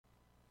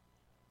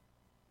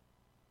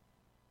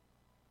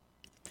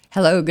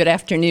Hello, good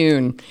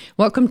afternoon.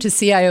 Welcome to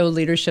CIO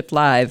Leadership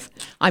Live.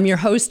 I'm your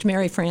host,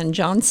 Mary Fran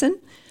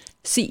Johnson,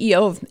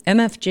 CEO of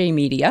MFJ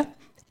Media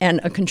and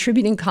a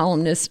contributing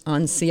columnist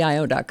on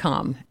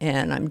CIO.com.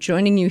 And I'm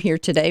joining you here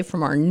today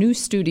from our new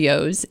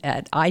studios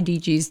at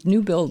IDG's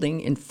new building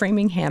in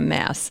Framingham,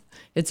 Mass.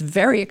 It's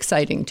very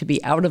exciting to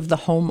be out of the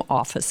home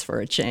office for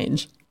a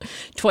change.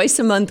 Twice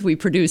a month, we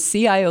produce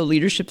CIO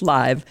Leadership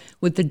Live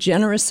with the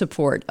generous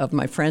support of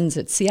my friends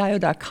at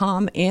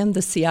CIO.com and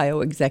the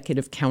CIO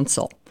Executive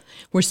Council.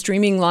 We're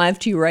streaming live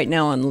to you right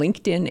now on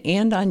LinkedIn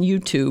and on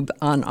YouTube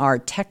on our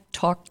Tech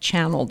Talk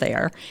channel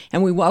there,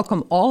 and we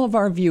welcome all of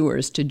our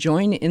viewers to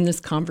join in this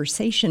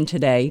conversation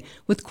today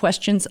with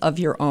questions of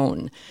your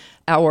own.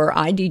 Our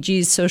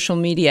IDG's social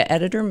media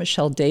editor,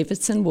 Michelle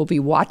Davidson, will be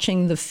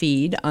watching the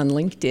feed on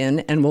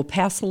LinkedIn and will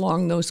pass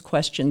along those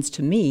questions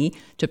to me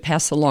to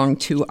pass along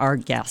to our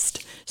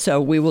guest.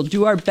 So we will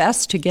do our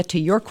best to get to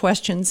your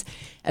questions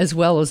as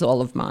well as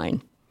all of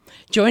mine.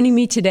 Joining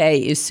me today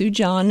is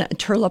Sujan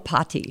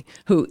Turlapati,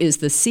 who is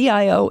the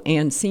CIO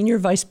and Senior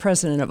Vice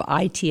President of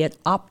IT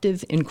at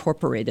Optiv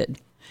Incorporated.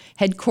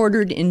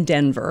 Headquartered in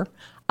Denver,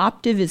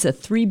 Optiv is a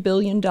 $3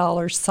 billion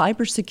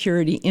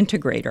cybersecurity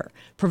integrator,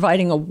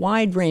 providing a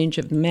wide range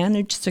of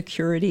managed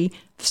security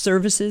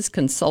services,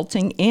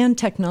 consulting, and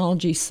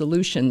technology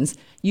solutions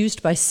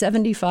used by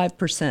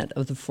 75%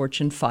 of the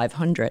Fortune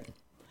 500.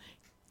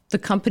 The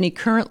company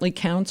currently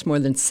counts more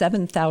than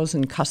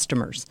 7,000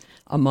 customers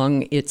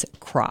among its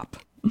crop.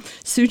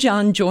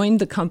 Sujan joined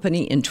the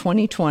company in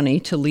 2020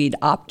 to lead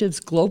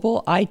Optiv's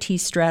global IT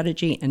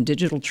strategy and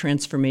digital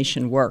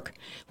transformation work,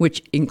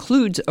 which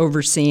includes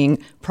overseeing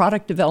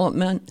product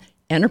development,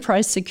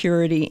 enterprise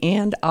security,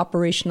 and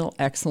operational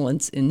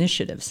excellence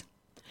initiatives.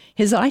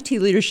 His IT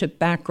leadership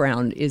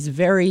background is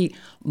very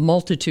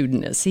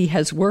multitudinous. He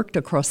has worked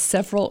across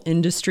several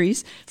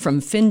industries, from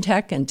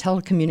fintech and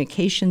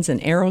telecommunications and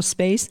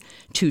aerospace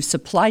to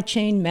supply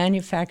chain,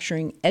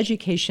 manufacturing,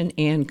 education,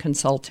 and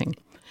consulting.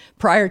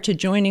 Prior to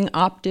joining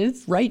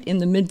Optiv, right in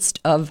the midst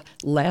of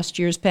last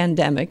year's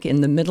pandemic,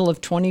 in the middle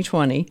of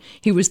 2020,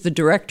 he was the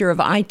director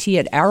of IT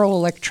at Arrow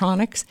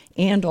Electronics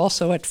and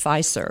also at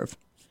Fiserv.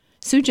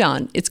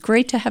 Sujan, it's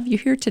great to have you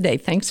here today.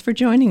 Thanks for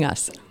joining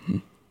us.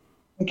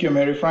 Thank you,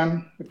 Mary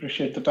Fran.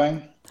 Appreciate the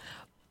time.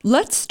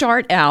 Let's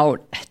start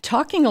out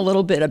talking a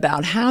little bit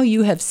about how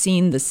you have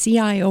seen the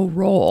CIO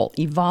role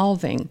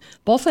evolving,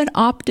 both at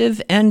Optiv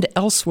and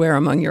elsewhere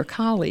among your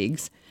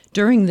colleagues,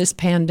 during this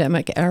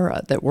pandemic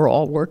era that we're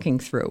all working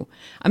through.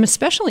 I'm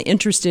especially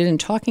interested in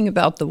talking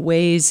about the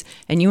ways,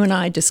 and you and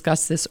I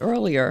discussed this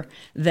earlier,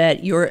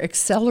 that you're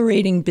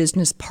accelerating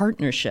business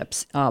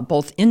partnerships,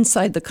 both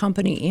inside the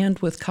company and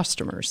with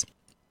customers.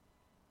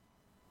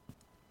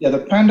 Yeah, the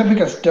pandemic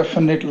has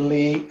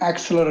definitely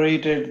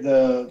accelerated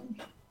the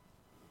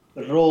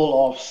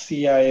role of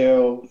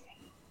CIO.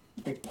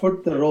 It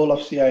put the role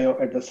of CIO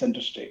at the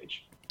center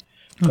stage.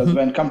 Because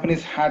when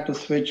companies had to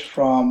switch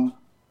from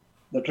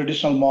the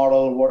traditional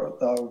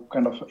model,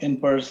 kind of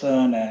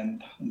in-person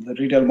and the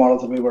retail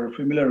models that we were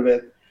familiar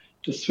with,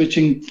 to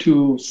switching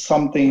to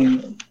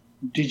something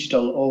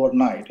digital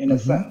overnight, in a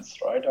sense,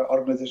 right? Our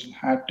organization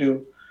had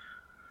to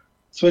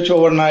switch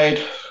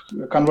overnight,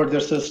 convert their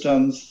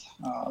systems.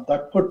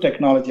 That put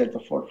technology at the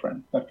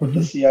forefront. That put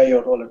the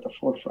CIO role at the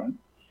forefront.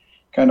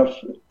 Kind of,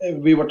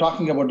 we were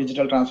talking about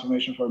digital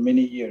transformation for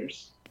many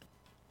years,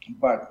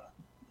 but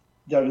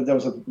there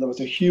was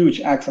a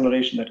huge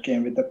acceleration that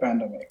came with the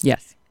pandemic.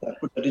 Yes. That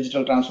put the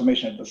digital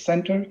transformation at the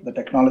center, the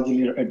technology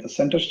leader at the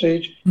center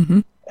stage,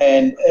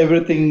 and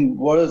everything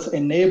was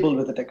enabled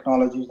with the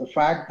technology. The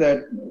fact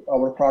that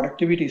our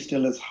productivity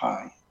still is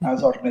high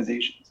as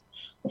organizations,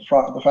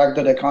 the fact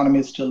that the economy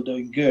is still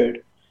doing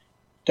good,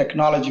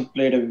 technology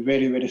played a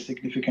very, very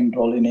significant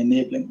role in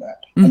enabling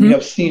that. And we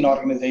have seen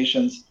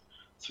organizations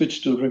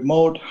switch to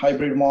remote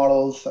hybrid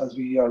models as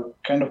we are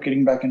kind of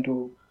getting back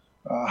into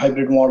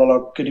hybrid model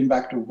or getting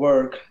back to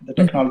work. The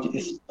technology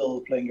is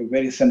still playing a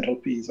very central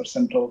piece or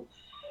central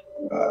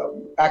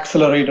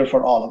accelerator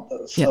for all of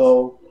those. Yes.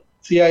 So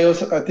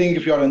CIOs, I think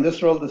if you're in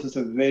this role, this is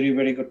a very,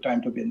 very good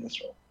time to be in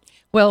this role.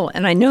 Well,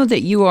 and I know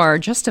that you are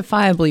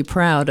justifiably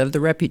proud of the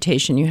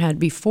reputation you had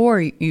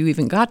before you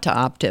even got to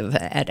Optiv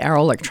at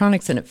Arrow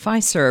Electronics and at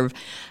Fiserv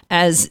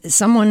as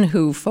someone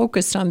who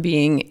focused on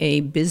being a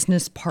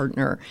business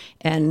partner,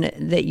 and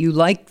that you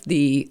like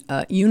the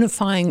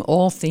unifying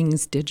all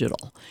things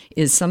digital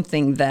is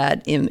something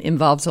that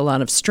involves a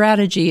lot of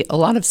strategy, a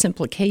lot of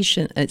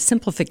simplification,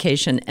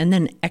 and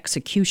then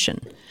execution.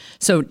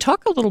 So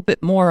talk a little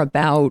bit more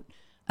about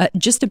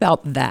just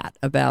about that,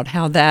 about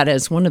how that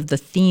is one of the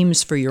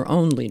themes for your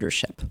own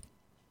leadership.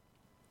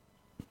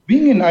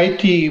 Being in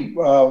IT,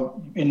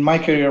 in my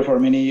career for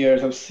many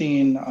years, I've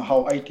seen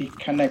how IT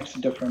connects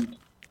different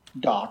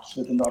dots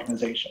within the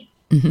organization.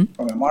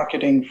 From a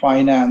marketing,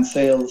 finance,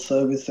 sales,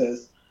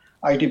 services,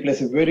 IT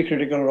plays a very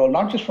critical role,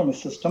 not just from a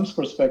systems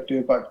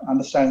perspective, but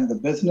understanding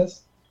the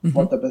business,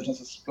 what the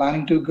business is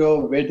planning to go,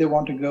 where they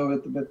want to go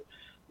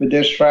with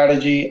their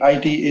strategy.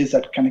 IT is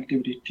that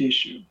connectivity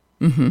tissue.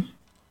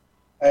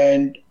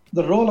 And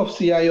the role of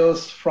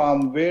CIOs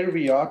from where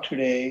we are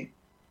today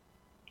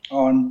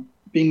on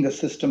being the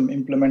system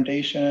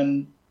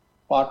implementation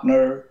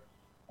partner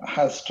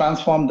has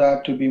transformed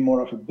that to be more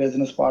of a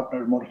business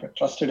partner, more of a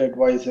trusted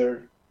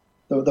advisor.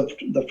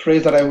 The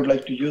phrase that I would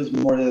like to use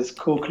more is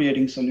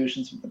co-creating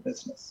solutions with the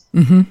business.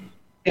 Mm-hmm.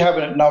 We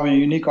have now a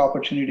unique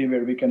opportunity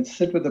where we can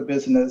sit with the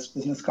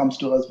business comes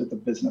to us with the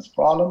business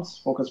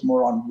problems, focus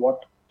more on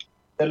what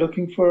they're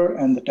looking for,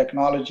 and the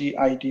technology,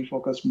 IT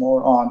focus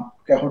more on,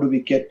 okay, how do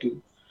we get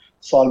to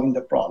solving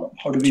the problem?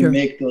 How do we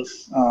make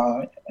those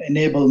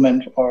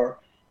enablement or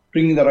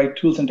bringing the right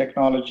tools and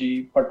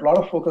technology? But a lot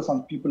of focus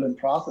on people and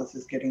process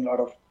is getting a lot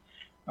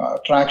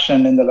of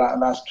traction in the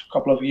last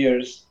couple of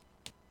years,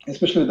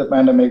 especially with the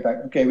pandemic.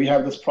 That, okay, we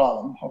have this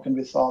problem. How can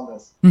we solve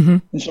this? Mm-hmm.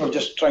 Instead of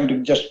just trying to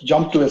just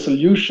jump to a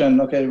solution,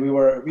 okay, we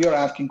are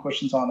asking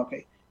questions on,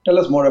 okay, tell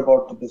us more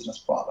about the business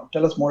problem.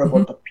 Tell us more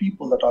about the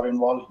people that are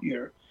involved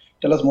here.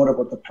 Tell us more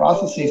about the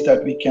processes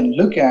that we can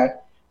look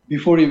at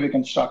before we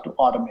can start to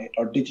automate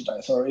or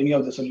digitize or any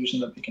of the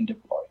solutions that we can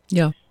deploy.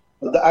 Yeah.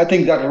 I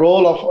think that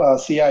role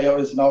of CIO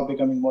is now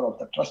becoming more of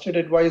the trusted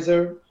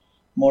advisor,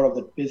 more of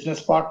the business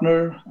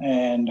partner,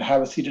 and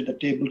have a seat at the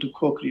table to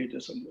co-create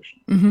the solution.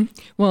 Mm-hmm.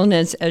 Well, and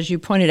as you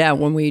pointed out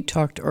when we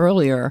talked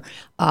earlier,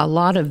 a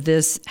lot of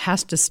this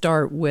has to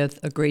start with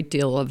a great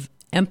deal of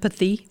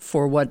empathy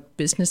for what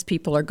business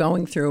people are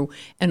going through,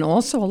 and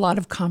also a lot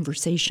of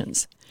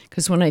conversations.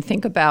 Because when I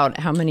think about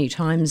how many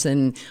times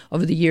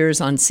over the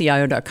years on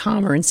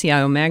CIO.com or in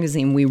CIO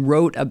Magazine, we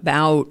wrote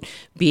about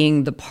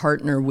being the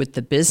partner with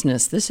the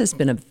business, this has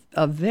been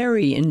a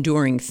very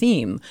enduring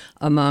theme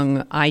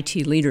among IT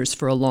leaders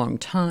for a long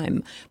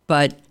time.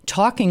 But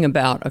talking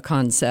about a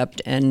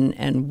concept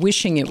and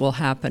wishing it will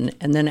happen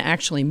and then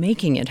actually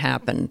making it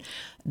happen,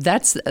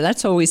 that's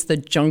always the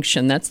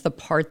junction. That's the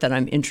part that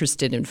I'm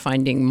interested in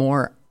finding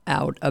more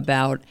out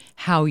about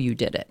how you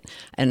did it.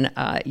 And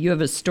you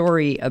have a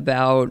story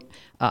about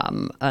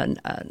an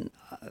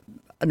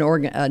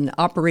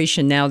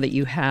operation now that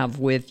you have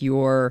with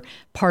your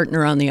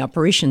partner on the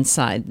operations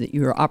side,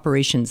 your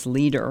operations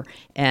leader,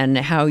 and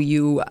how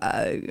you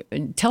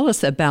tell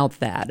us about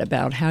that,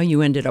 about how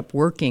you ended up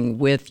working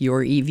with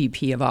your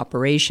EVP of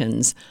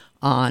operations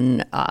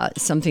on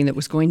something that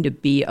was going to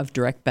be of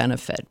direct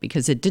benefit,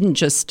 because it didn't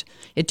just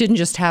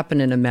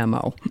happen in a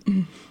memo.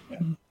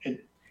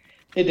 It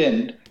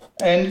didn't.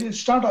 And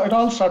it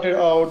all started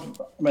out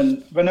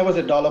when I was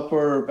a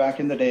developer back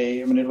in the day.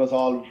 it was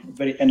all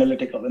very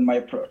analytical in my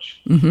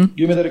approach. Mm-hmm.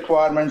 Give me the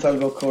requirements, I'll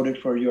go code it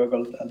for you,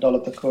 I'll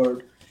develop the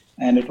code.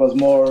 And it was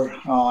more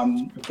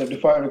on, if the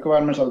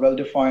requirements are well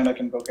defined, I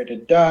can go get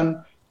it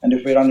done. And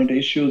if we run into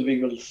issues, we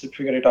will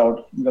figure it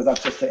out, because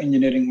that's just the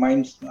engineering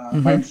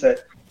mindset,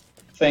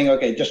 saying,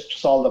 okay, just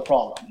solve the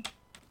problem.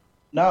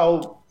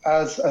 Now,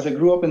 as I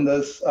grew up in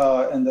this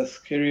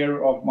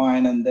career of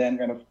mine, and then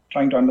kind of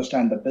trying to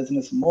understand the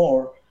business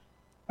more,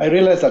 I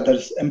realized that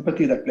there's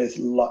empathy that plays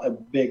a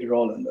big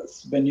role in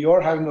this. When you're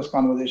having those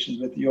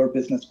conversations with your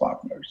business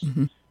partners,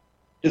 mm-hmm.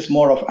 It's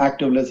more of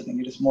active listening.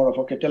 It is more of,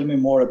 okay, tell me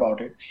more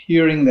about it,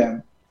 hearing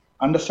them,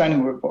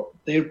 understanding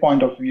their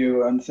point of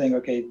view, and saying,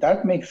 okay,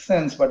 that makes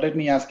sense, but let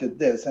me ask you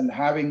this, and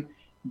having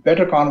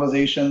better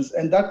conversations.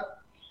 And that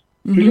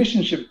mm-hmm.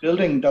 relationship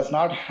building does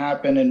not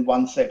happen in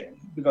one setting,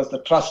 because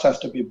the trust has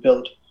to be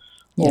built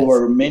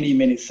over many,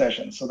 many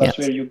sessions. So that's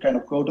where you kind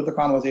of go to the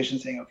conversation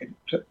saying, okay,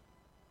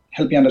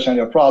 help me understand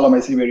your problem. I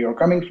see where you're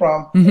coming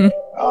from. Mm-hmm.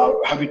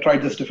 Have you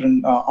tried this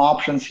different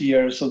options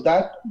here? So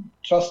that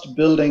trust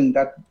building,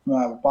 that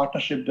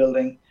partnership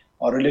building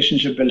or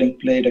relationship building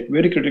played a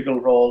very critical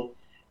role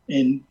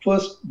in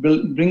first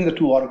bringing the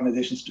two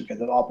organizations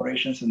together, the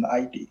operations and the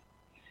IT.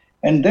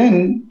 And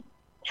then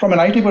from an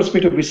IT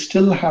perspective, we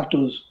still have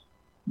to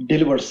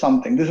deliver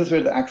something. This is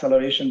where the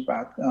acceleration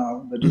path,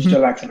 the digital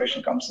mm-hmm.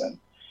 acceleration comes in.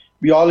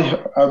 We all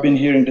have been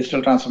hearing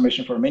digital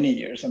transformation for many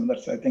years, and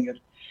that's, I think,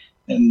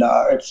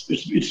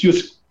 it's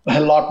used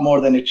a lot more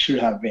than it should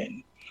have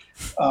been.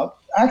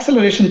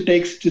 Acceleration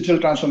takes digital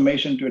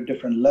transformation to a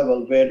different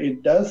level, where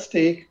it does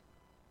take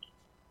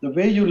the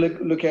way you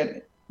look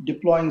at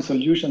deploying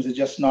solutions is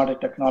just not a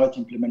technology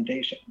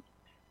implementation.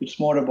 It's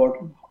more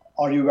about,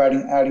 are you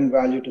adding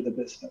value to the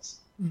business?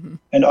 Mm-hmm.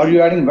 And are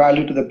you adding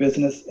value to the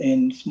business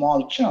in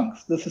small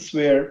chunks? This is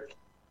where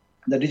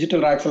the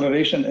digital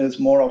acceleration is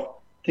more of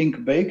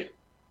think big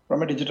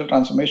from a digital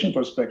transformation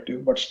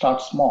perspective, but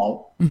start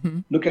small. Mm-hmm.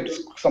 Look at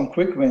some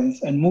quick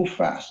wins and move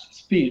fast.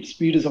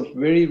 Speed is a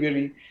very,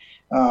 very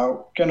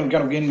kind of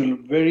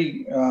gaining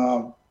very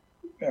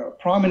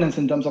prominence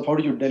in terms of how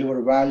do you deliver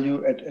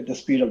value at the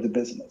speed of the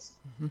business.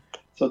 Mm-hmm.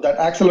 So that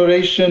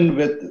acceleration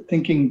with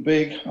thinking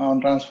big on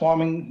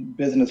transforming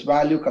business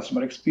value,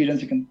 customer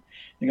experience, you can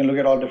look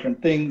at all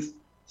different things.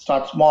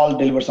 Start small,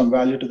 deliver some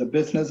value to the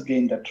business,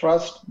 gain that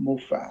trust,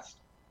 move fast.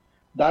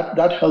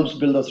 That helps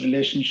build those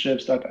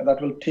relationships.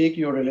 That will take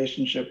your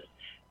relationship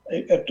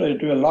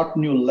to a lot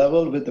new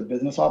level with the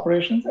business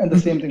operations. And the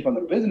mm-hmm. same thing from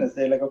the business.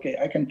 They're like, okay,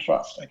 I can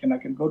trust. I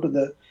can go to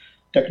the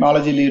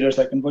technology leaders.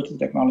 I can go to the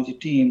technology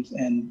teams,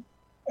 and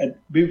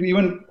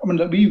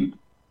we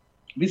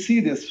we see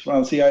this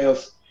from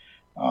CIOs.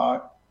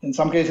 In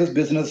some cases,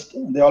 business,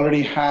 they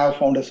already have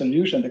found a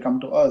solution. They come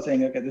to us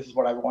saying, okay, this is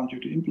what I want you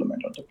to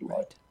implement or deploy.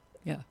 Right.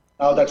 Yeah.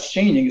 Now that's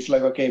changing. It's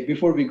like, okay,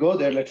 before we go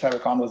there, let's have a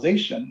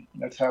conversation.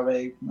 Let's have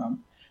a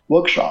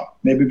workshop.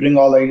 Maybe bring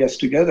all ideas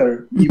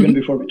together even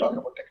before we talk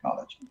about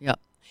technology. Yeah.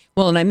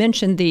 Well, and I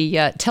mentioned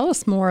tell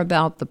us more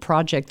about the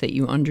project that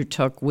you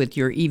undertook with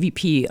your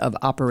EVP of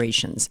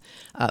operations,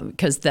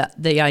 because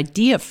the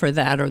idea for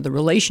that, or the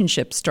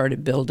relationship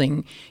started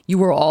building. You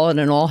were all at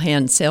an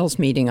all-hands sales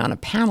meeting on a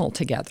panel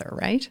together,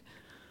 right?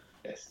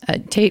 Yes.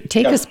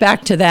 Take us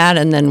back to that,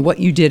 and then what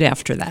you did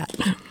after that.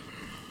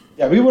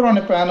 Yeah, we were on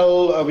a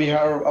panel. We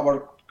have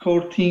our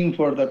core theme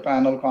for the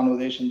panel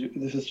conversation.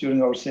 This is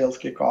during our sales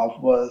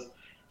kickoff, was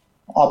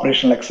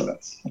operational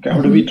excellence. Okay,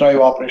 how do we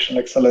drive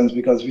operational excellence?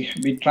 Because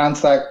we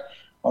transact,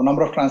 our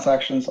number of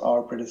transactions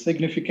are pretty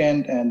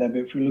significant. And then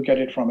if you look at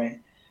it from a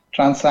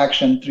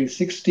transaction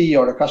 360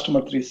 or a customer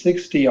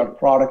 360 or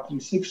product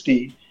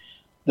 360,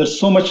 there's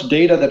so much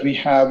data that we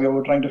have. We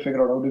were trying to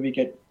figure out how do we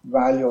get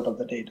value out of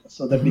the data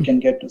so that we can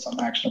get to some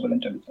actionable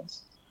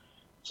intelligence.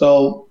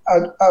 So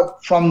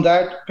from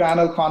that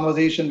panel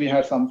conversation, we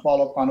had some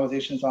follow-up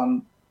conversations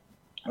on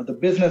the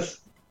business.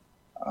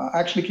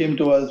 Actually came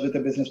to us with a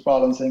business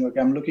problem saying,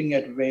 okay, I'm looking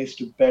at ways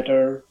to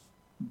better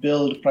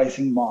build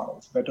pricing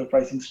models, better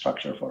pricing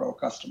structure for our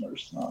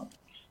customers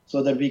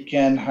so that we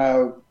can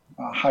have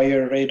a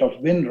higher rate of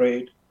win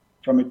rate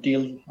from a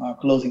deal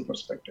closing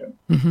perspective.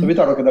 So we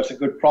thought, okay, that's a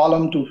good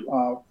problem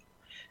to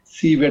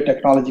see where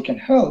technology can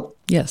help.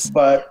 Yes.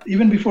 But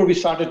even before we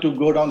started to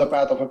go down the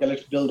path of, okay,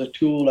 let's build a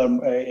tool,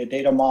 a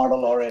data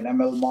model or an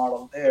ML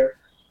model there,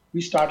 we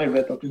started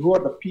with, okay, who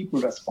are the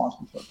people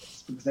responsible for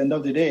this? Because at the end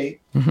of the day,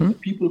 the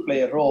people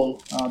play a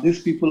role.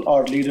 These people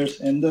are leaders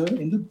in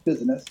the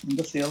business, in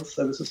the sales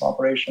services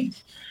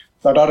operations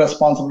that are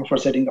responsible for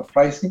setting up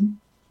pricing.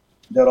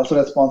 They're also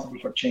responsible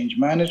for change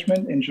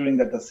management, ensuring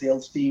that the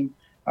sales team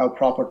have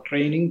proper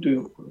training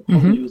to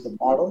use the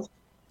models.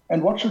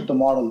 And what should the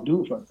model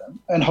do for them?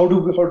 And how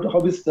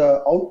is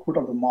the output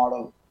of the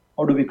model?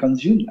 How do we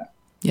consume that?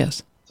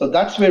 Yes. So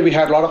that's where we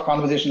had a lot of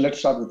conversation. Let's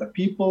start with the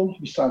people.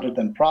 We started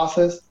then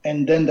process,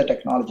 and then the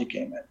technology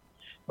came in.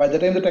 By the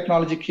time the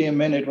technology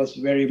came in, it was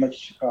very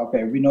much,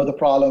 okay, we know the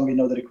problem, we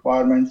know the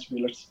requirements.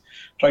 Let's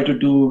try to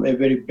do a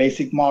very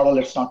basic model.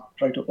 Let's not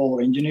try to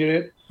over-engineer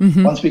it.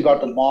 Once we got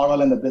the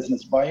model and the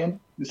business buy-in,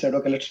 we said,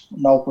 okay, let's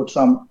now put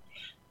some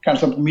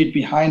kind of meat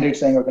behind it,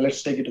 saying, okay,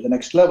 let's take it to the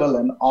next level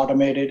and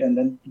automate it, and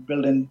then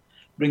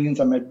bring in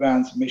some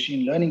advanced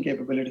machine learning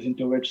capabilities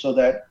into it so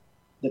that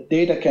the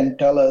data can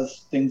tell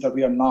us things that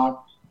we are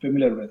not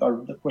familiar with,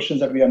 or the questions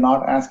that we are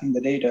not asking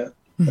the data.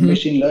 The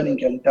machine learning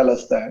can tell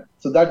us that.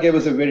 So that gave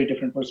us a very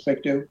different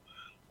perspective.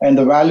 And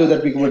the value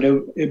that we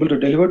were able to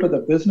deliver to the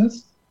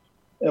business,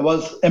 it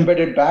was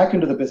embedded back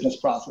into the business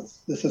process.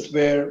 This is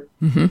where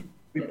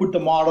we put the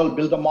model,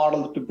 build the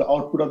model, took the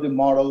output of the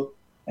model,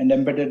 and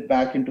embedded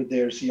back into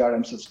their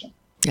CRM system.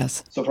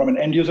 Yes. So from an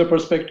end user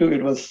perspective,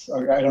 it was,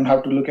 I don't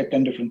have to look at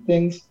 10 different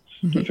things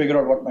to figure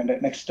out what my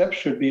next step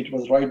should be. It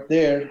was right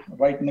there,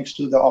 right next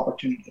to the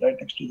opportunity, right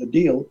next to the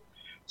deal,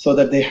 so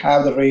that they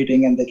have the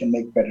rating and they can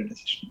make better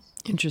decisions.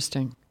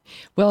 Interesting.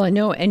 Well, I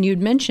know, and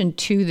you'd mentioned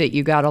too that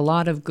you got a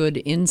lot of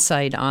good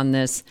insight on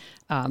this.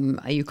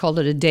 You called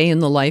it a day in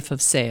the life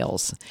of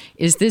sales.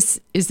 Is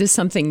this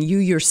something you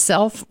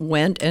yourself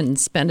went and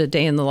spent a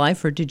day in the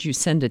life, or did you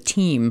send a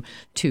team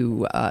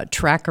to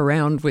track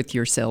around with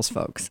your sales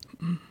folks?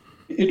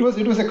 It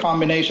was a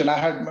combination.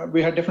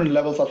 We had different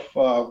levels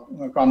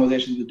of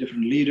conversations with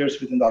different leaders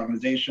within the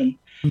organization.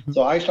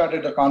 So I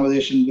started a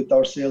conversation with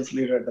our sales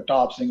leader at the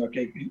top, saying,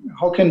 okay,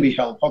 how can we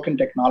help? How can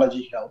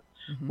technology help?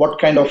 What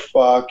kind of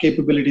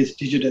capabilities,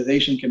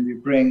 digitization can we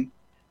bring?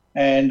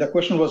 And the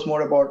question was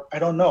more about, I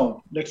don't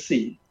know, let's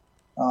see.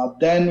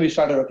 Then we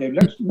started, okay,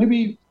 let's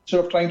maybe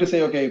sort of trying to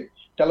say, okay,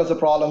 tell us a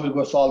problem, we'll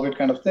go solve it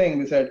kind of thing.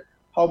 We said,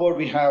 how about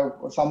we have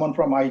someone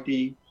from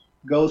IT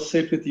go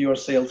sit with your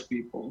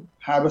salespeople,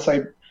 have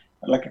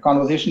a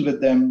conversation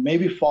with them,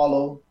 maybe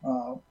follow,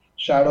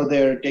 shadow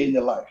their day in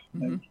their life,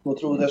 and go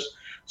through this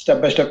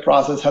step-by-step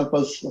process, help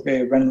us,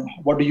 okay,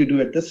 what do you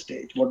do at this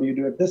stage? What do you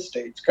do at this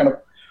stage? Kind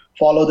of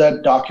follow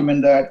that,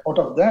 document that. Out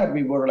of that,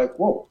 we were like,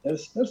 whoa,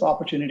 there's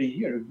opportunity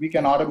here. If we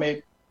can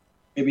automate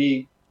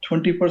maybe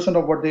 20%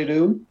 of what they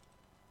do,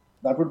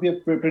 that would be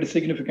pretty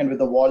significant with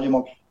the volume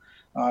of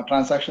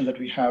transactions that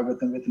we have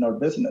within our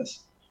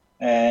business.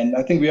 And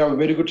I think we have a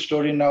very good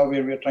story now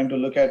where we're trying to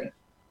look at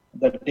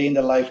the day in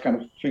the life,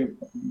 kind of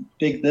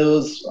take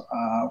those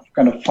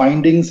kind of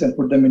findings and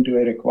put them into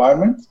a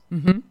requirement.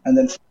 And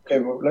then, okay,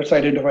 well, let's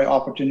identify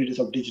opportunities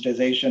of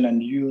digitization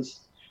and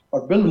use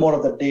or build more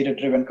of the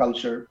data-driven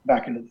culture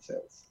back into the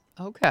sales.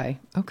 Okay,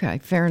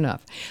 fair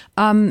enough.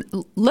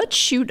 Let's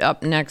shoot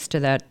up next to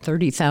that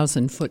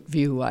 30,000-foot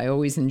view. I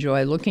always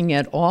enjoy looking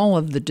at all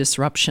of the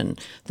disruption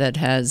that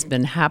has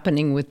been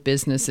happening with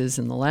businesses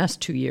in the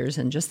last 2 years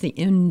and just the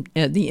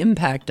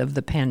impact of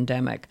the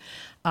pandemic.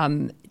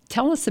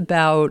 Tell us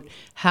about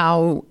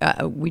how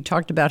we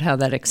talked about how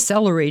that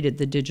accelerated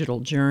the digital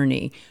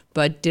journey,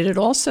 but did it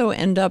also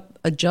end up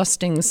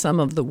adjusting some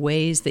of the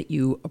ways that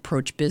you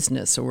approach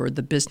business or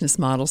the business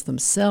models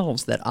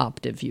themselves that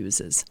Optiv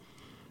uses?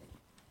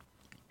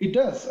 It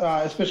does,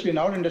 especially in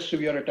our industry.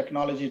 We are a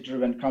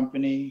technology-driven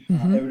company.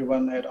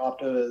 Everyone at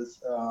Optiv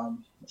is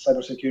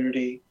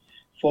cybersecurity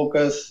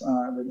focused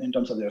in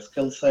terms of their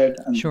skill set,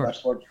 and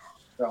that's what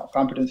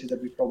competency that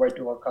we provide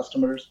to our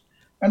customers,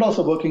 and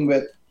also working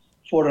with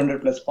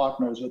 400 plus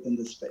partners within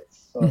this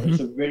space. So it's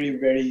a very,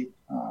 very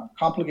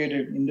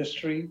complicated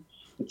industry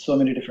with so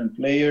many different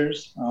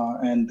players,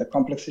 and the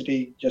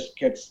complexity just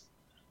gets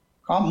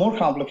more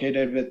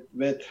complicated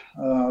with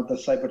the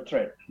cyber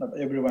threat that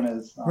everyone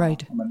is.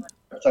 Right.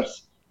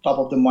 That's top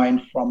of the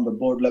mind from the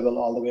board level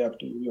all the way up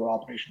to your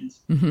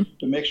operations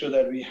to make sure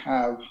that we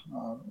have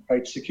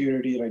right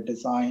security, right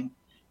design,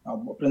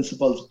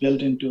 principles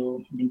built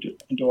into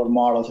our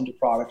models, into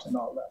products, and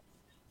all that.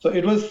 So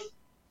it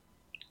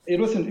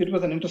was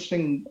an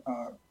interesting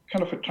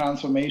kind of a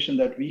transformation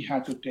that we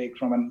had to take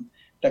from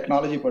a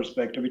technology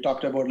perspective. We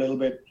talked about a little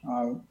bit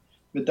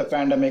with the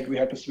pandemic. We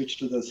had to switch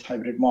to this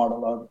hybrid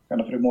model or kind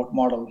of remote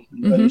model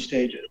in the early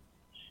stages,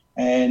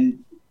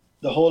 and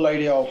the whole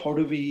idea of how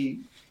do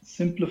we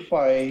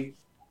simplify,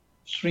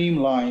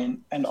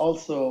 streamline, and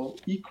also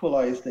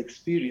equalize the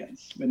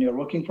experience when you're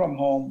working from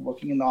home,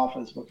 working in the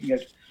office, working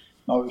at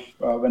now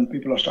when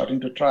people are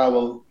starting to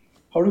travel.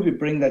 How do we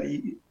bring that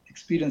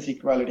experience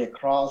equality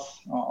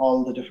across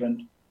all the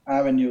different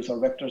avenues or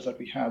vectors that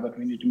we have, that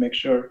we need to make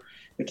sure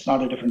it's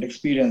not a different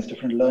experience,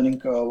 different learning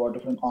curve, or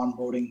different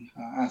onboarding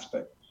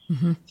aspect.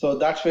 So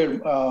that's where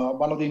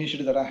one of the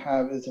initiatives that I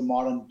have is a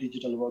modern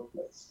digital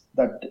workplace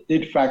that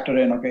did factor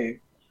in, okay,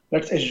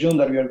 let's assume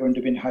that we are going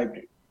to be in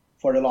hybrid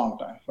for a long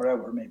time,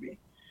 forever maybe.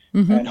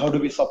 And how do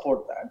we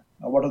support that?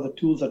 What are the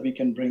tools that we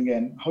can bring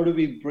in? How do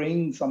we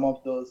bring some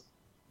of those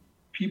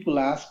people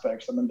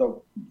aspects? I mean,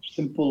 the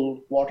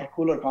simple water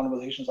cooler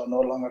conversations are no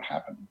longer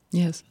happening.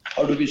 Yes.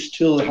 How do we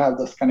still have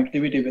this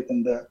connectivity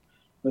within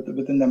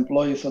the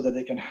employees so that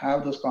they can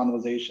have those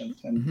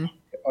conversations? And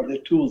are there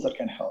tools that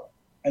can help?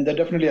 And then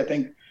definitely, I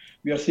think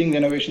we are seeing the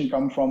innovation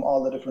come from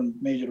all the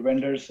different major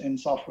vendors in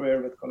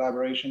software with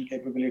collaboration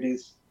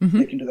capabilities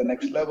taken to the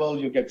next level.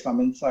 You get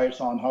some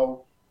insights on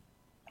how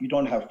you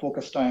don't have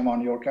focus time on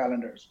your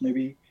calendars.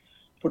 Maybe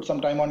put some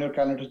time on your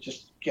calendar,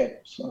 just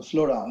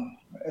slow down,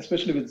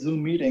 especially with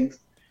Zoom meetings.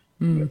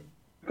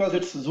 Because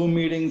it's Zoom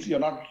meetings, you're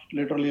not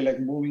literally like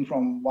moving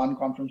from one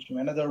conference to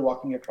another,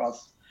 walking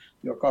across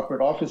your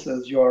corporate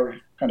offices. You're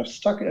kind of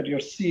stuck at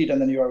your seat,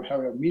 and then you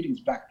have your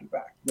meetings back to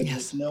back.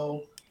 There's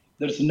no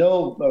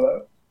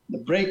the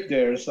break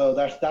there. So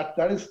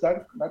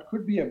that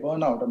could be a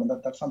burnout. I mean,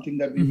 that's something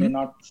that we may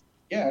not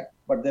get,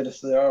 but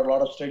there are a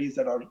lot of studies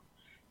that are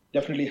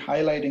definitely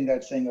highlighting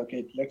that, saying,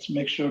 okay, let's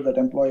make sure that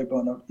employee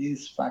burnout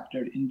is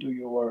factored into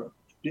your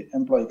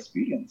employee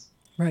experience,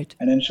 right?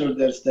 And ensure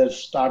there's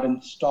start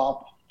and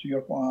stop to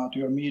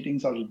your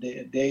meetings, or a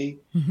day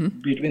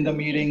between the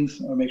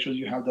meetings, or make sure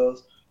you have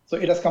those. So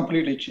it has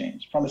completely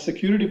changed. From a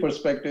security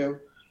perspective,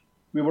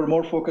 we were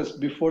more focused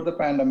before the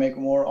pandemic,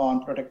 more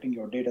on protecting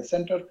your data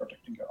center,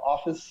 protecting your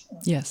office,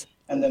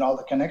 and then all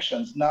the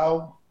connections.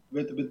 Now,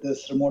 with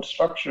this remote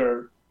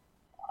structure,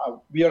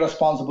 we are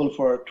responsible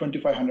for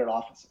 2,500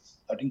 offices.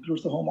 That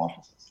includes the home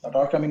offices that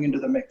are coming into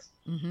the mix.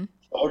 So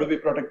how do we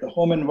protect the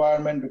home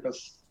environment?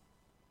 Because,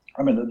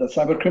 I mean, the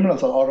cyber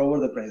criminals are all over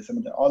the place. I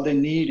mean, all they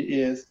need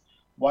is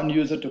one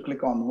user to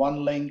click on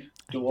one link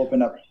to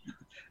open up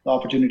the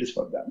opportunities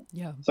for them.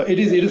 So it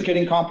is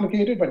getting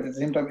complicated, but at the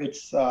same time,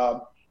 it's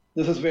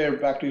this is where,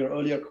 back to your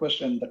earlier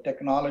question, the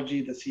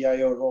technology, the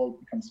CIO role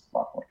becomes a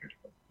lot more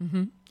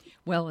critical.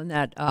 Well, and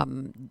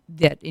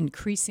that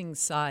increasing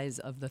size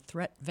of the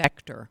threat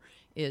vector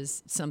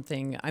is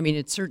something, I mean,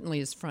 it certainly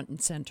is front and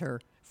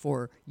center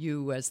for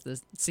you as the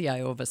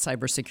CIO of a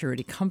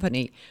cybersecurity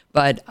company,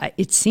 but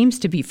it seems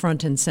to be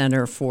front and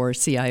center for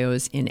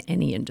CIOs in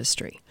any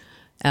industry.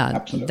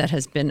 That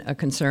has been a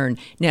concern.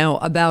 Now,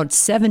 about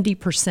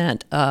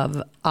 70%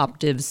 of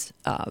Optiv's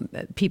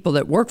people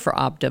that work for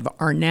Optiv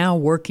are now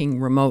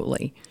working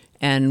remotely.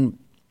 And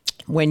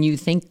when you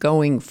think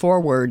going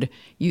forward,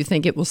 you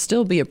think it will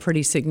still be a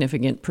pretty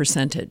significant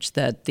percentage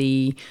that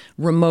the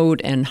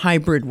remote and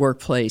hybrid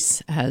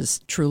workplace has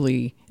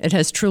truly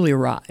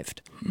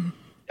arrived.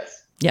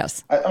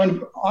 Yes. I mean,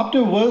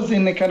 Optiv was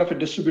in a kind of a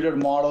distributed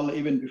model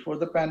even before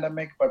the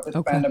pandemic, but with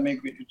the pandemic,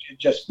 it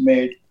just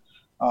made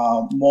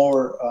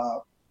more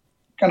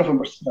kind of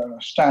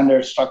a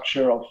standard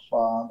structure of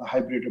the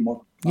hybrid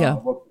remote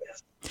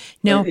workplace.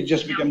 Now, it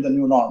just became the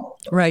new normal.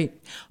 Right.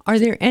 Are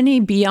there any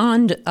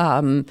beyond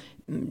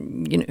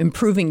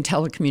improving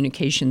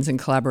telecommunications and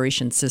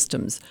collaboration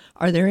systems?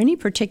 Are there any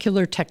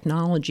particular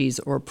technologies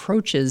or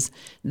approaches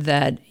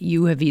that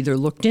you have either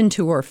looked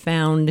into or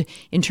found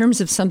in terms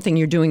of something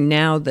you're doing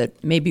now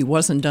that maybe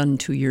wasn't done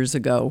 2 years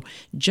ago,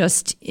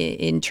 just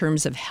in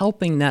terms of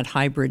helping that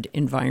hybrid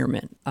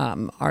environment?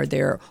 Are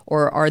there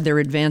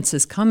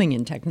advances coming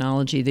in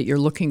technology that you're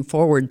looking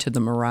forward to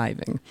them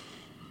arriving?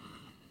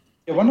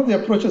 Yeah, one of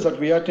the approaches that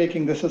we are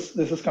taking, this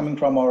is coming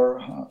from our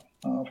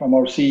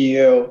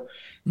CEO,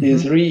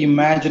 is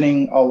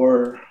reimagining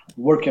our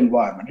work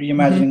environment,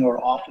 reimagining our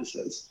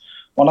offices.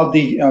 One of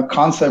the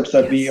concepts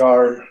that we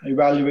are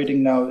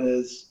evaluating now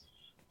is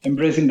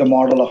embracing the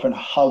model of a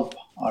hub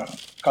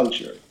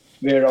culture,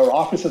 where our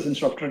offices,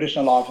 instead of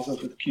traditional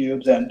offices with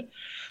cubes and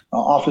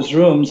office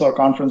rooms or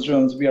conference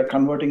rooms, we are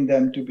converting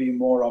them to be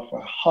more of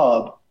a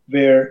hub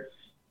where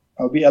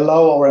we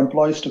allow our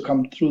employees to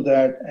come through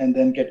that and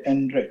then get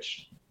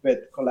enriched with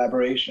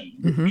collaboration,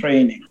 with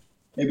training.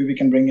 Maybe we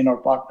can bring in our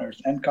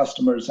partners and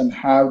customers and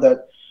have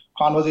that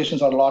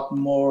conversations are a lot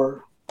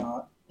more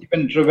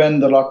event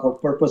driven, a lot more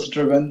purpose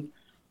driven,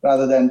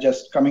 rather than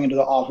just coming into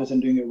the office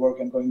and doing your work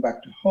and going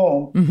back to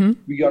home.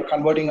 We are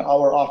converting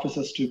our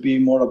offices to be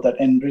more of that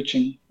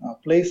enriching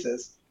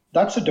places.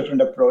 That's a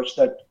different approach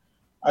that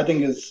I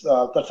think is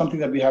that's something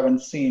that we haven't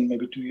seen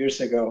maybe 2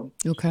 years ago,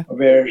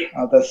 where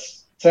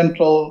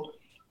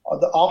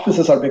the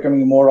offices are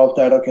becoming more of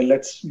that. Okay,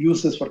 let's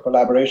use this for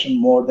collaboration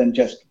more than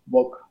just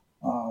work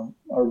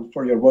or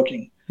for your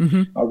working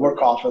or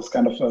work office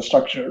kind of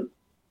structure.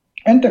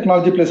 And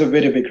technology plays a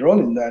very big role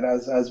in that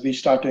as we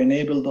start to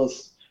enable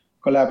those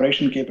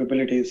collaboration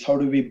capabilities. How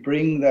do we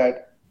bring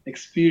that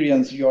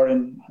experience? You're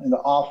in the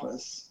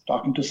office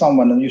talking to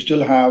someone and you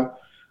still have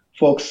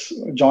folks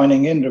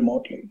joining in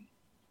remotely.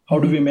 How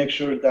do we make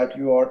sure that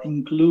you are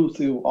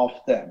inclusive of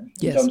them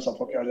in terms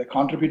of, okay, are they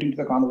contributing to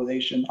the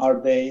conversation?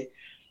 Are they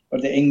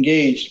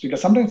engaged?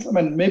 Because sometimes,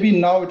 maybe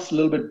now it's a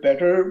little bit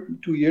better.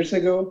 2 years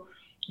ago,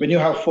 when you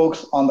have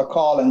folks on the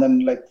call and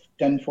then like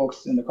 10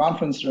 folks in the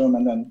conference room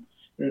and then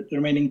the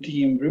remaining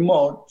team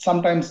remote,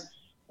 sometimes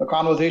the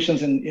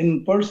conversations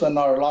in person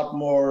are a lot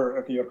more,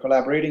 okay, you're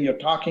collaborating, you're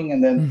talking,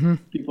 and then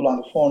people on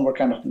the phone were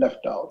kind of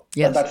left out.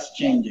 But that's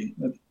changing.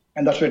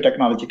 And that's where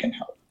technology can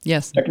help.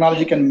 Yes.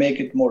 Technology can make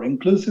it more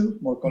inclusive,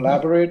 more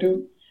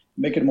collaborative,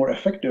 make it more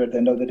effective at the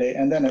end of the day.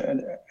 And then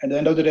at the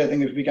end of the day, I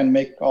think if we can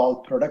make all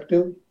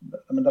productive,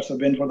 that's a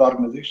win for the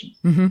organization.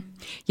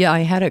 Yeah, I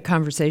had a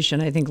conversation,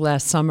 I think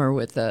last summer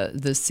with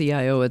the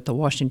CIO at the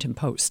Washington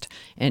Post,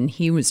 and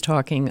he was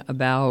talking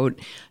about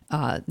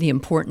the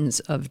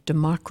importance of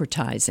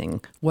democratizing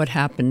what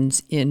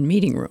happens in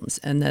meeting rooms,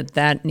 and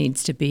that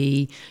needs to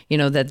be,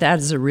 that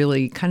is a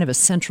really kind of a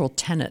central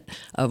tenet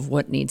of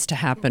what needs to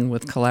happen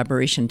with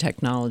collaboration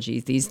technology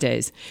these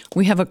days.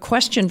 We have a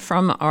question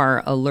from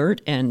our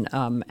alert and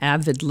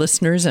avid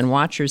listeners and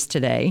watchers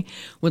today.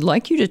 Would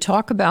like you to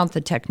talk about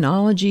the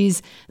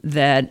technologies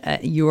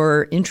that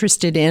you're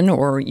interested in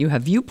or you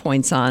have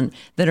viewpoints on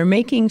that are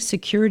making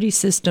security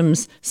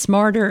systems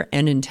smarter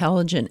and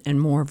intelligent and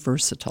more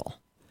versatile.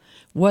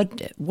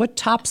 What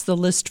tops the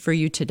list for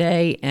you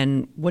today,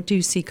 and what do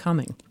you see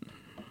coming?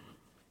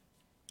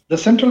 The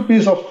central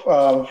piece of,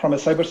 from a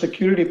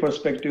cybersecurity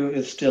perspective,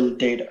 is still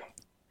data.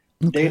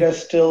 Data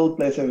still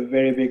plays a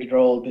very big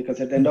role because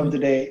at the end of the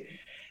day,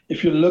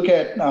 if you look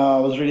at, I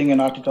was reading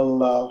an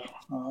article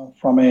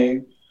from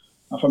a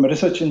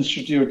research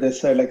institute. They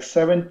said like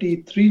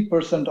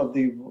 73% of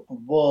the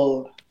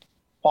world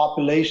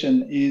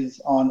population is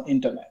on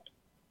internet.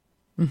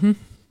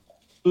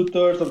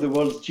 2/3 of the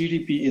world's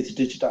GDP is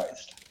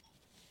digitized,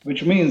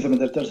 which means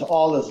that there's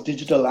all this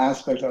digital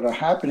aspects that are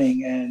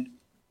happening, and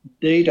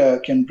data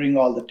can bring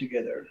all that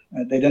together.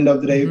 At the end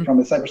of the day, from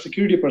a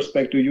cybersecurity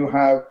perspective, you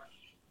have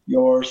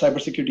your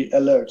cybersecurity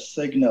alerts,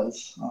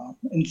 signals,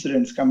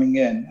 incidents coming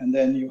in, and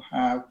then you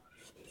have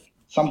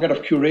some kind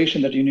of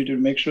curation that you need to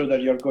make sure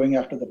that you're going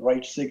after the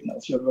right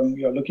signals.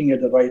 You're looking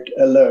at the right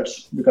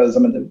alerts because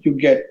you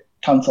get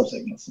tons of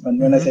signals.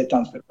 When I say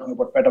tons, we're talking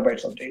about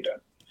petabytes of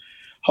data.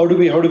 How do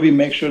we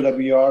make sure that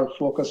we are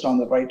focused on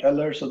the right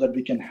alerts so that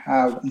we can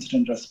have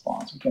instant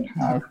response? We can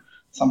have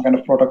some kind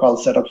of protocol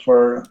set up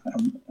for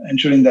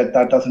ensuring that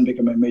doesn't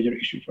become a major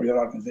issue for your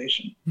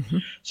organization.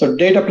 So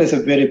data plays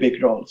a very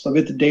big role. So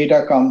with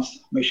data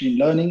comes machine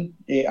learning,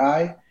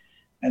 AI,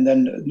 and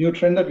then the new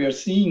trend that we are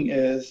seeing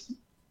is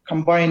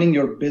combining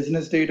your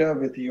business data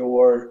with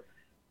your,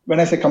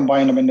 when I say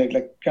combine,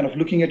 like kind of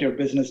looking at your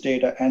business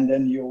data and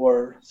then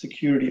your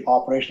security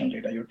operational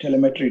data, your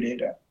telemetry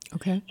data.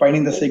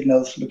 Finding the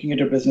signals, looking at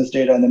your business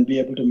data, and then be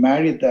able to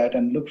marry that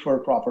and look for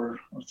proper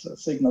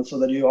signals so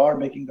that you are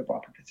making the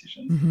proper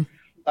decisions.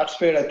 That's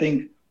where I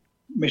think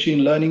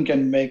machine learning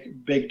can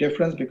make big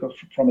difference, because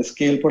from a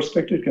scale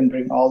perspective, it can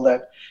bring all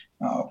that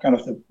kind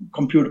of the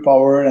compute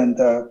power and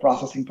the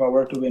processing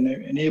power to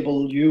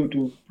enable you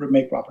to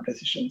make proper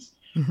decisions.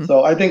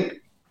 So I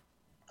think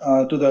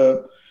to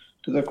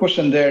the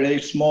question there,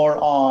 it's more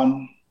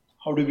on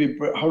how do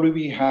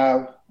we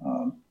have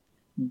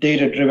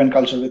data-driven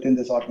culture within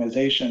these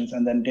organizations,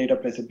 and then data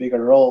plays a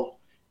bigger role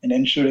in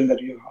ensuring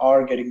that you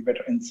are getting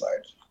better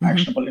insights,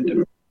 actionable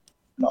intelligence,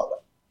 and all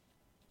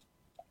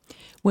that.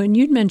 When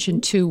you'd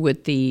mentioned too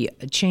with the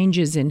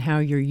changes in how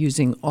you're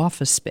using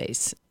office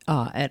space,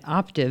 at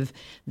Optiv,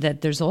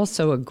 that there's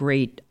also a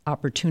great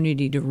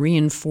opportunity to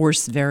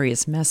reinforce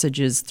various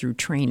messages through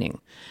training.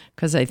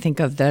 Because I think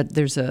of that,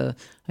 there's a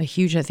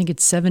huge, I think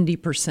it's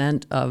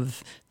 70%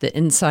 of the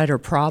insider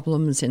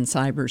problems in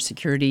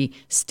cybersecurity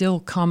still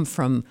come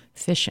from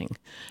phishing.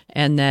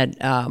 And that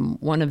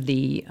one of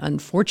the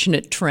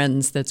unfortunate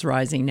trends that's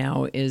rising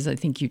now is, I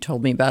think you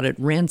told me about it,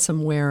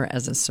 ransomware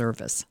as a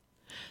service.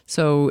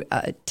 So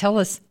tell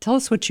us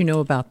what you know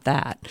about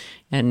that,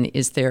 and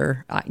is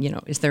there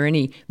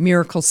any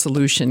miracle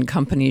solution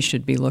companies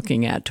should be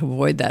looking at to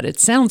avoid that? It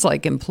sounds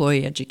like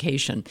employee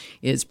education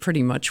is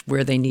pretty much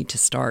where they need to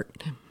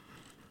start.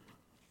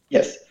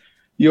 Yes,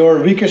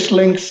 your weakest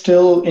link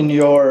still in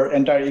your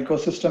entire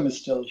ecosystem is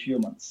still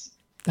humans.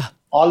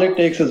 All it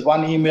takes is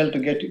one email to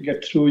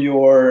get through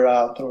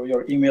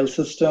your email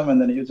system, and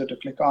then a user to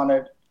click on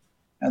it,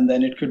 and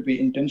then it could be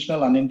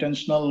intentional,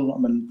 unintentional.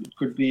 It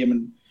could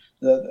be.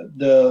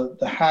 The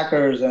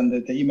hackers and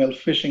the email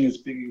phishing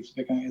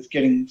is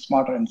getting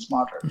smarter and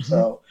smarter. Mm-hmm.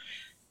 So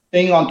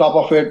staying on top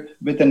of it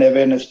with an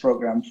awareness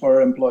program for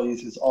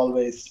employees is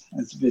always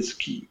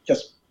key.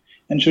 Just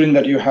ensuring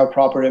that you have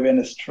proper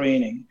awareness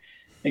training.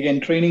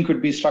 Again, training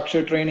could be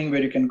structured training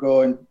where you can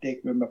go and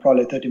take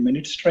probably 30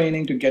 minutes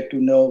training to get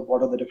to know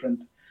what are the different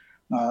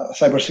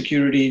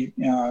cybersecurity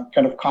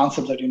kind of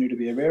concepts that you need to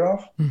be aware of.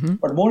 Mm-hmm.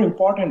 But more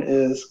important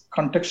is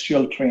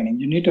contextual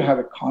training. You need to have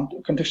a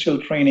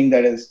contextual training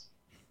that is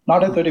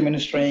not a 30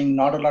 minutes training,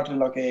 not like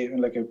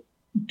a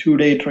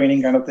 2-day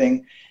training kind of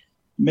thing,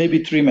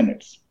 maybe 3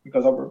 minutes.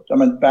 Because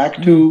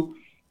back to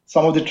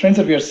some of the trends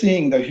that we are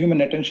seeing, the human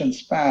attention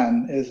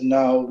span is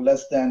now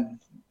less than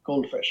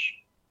goldfish.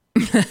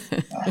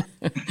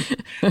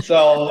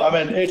 So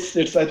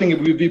it's I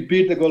think we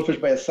beat the goldfish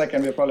by a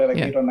second. We're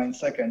probably 8 or 9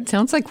 seconds.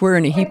 Sounds like we're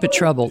in a heap of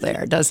trouble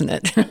there, doesn't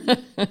it?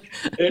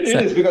 It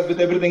is, because with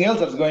everything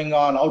else that's going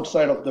on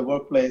outside of the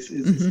workplace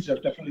is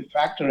definitely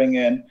factoring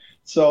in.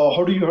 So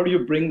how do you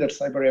bring that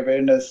cyber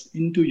awareness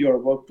into your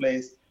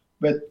workplace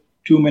with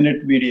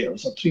 2-minute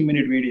videos or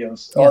 3-minute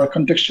videos or a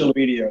contextual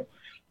video?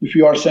 If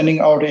you are sending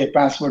out a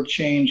password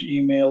change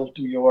email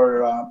to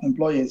your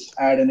employees,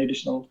 add an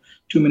additional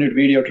 2-minute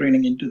video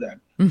training into that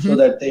so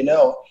that they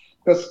know.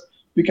 Because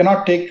we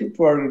cannot take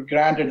for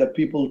granted that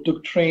people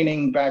took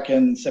training back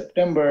in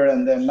September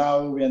and then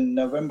now in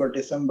November,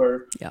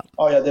 December,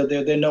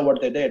 they know what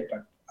they did.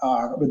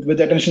 But with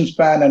the attention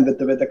span and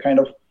with the kind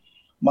of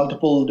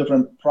multiple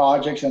different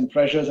projects and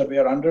pressures that we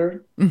are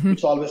under,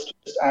 it's always to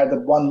just add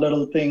that one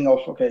little thing of,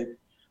 okay,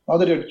 now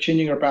that you're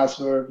changing your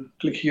password,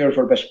 click here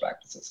for best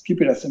practices.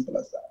 Keep it as simple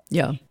as that.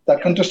 Yeah.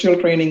 That contextual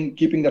training,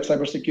 keeping that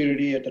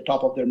cybersecurity at the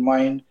top of their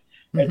mind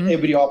at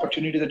every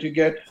opportunity that you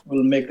get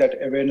will make that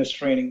awareness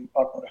training a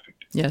lot more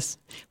effective. Yes.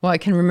 Well, I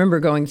can remember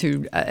going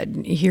through,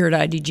 here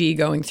at IDG,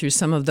 going through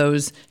some of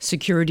those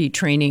security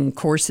training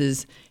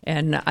courses,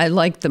 and I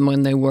liked them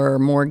when they were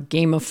more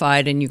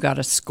gamified and you got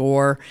a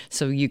score,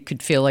 so you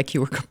could feel like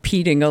you were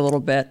competing a little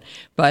bit.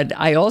 But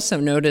I also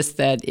noticed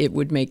that it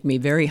would make me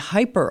very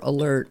hyper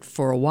alert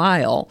for a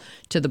while,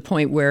 to the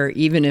point where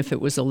even if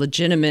it was a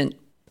legitimate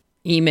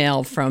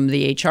email from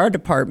the HR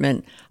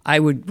department, I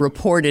would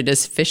report it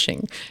as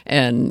phishing.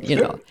 And,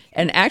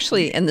 and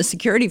the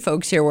security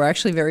folks here were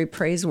actually very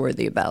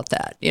praiseworthy about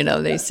that.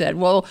 They said,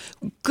 well,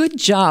 good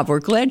job. We're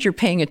glad you're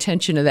paying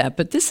attention to that,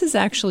 but this is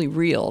actually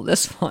real,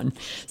 this one.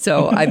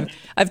 So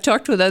I've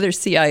talked with other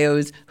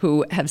CIOs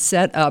who have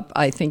set up,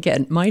 I think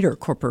at MITRE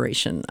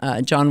Corporation,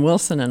 John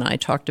Wilson and I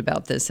talked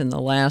about this in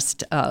the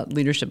last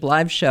Leadership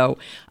Live show,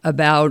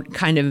 about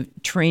kind of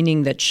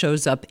training that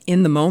shows up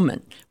in the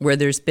moment, where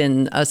there's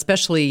been,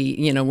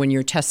 especially, when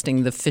you're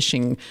testing the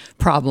phishing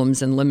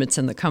problems and limits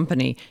in the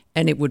company,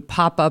 and it would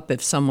pop up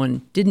if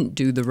someone didn't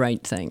do the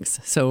right things.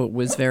 So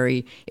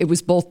it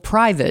was both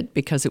private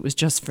because it was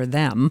just for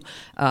them,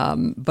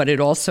 but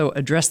it also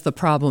addressed the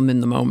problem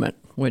in the moment,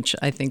 which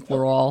I think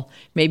we're all,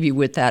 maybe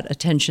with that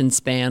attention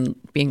span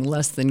being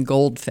less than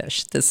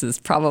goldfish, this is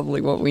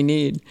probably what we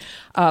need.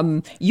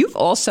 You've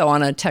also,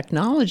 on a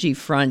technology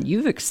front,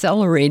 you've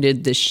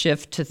accelerated the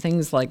shift to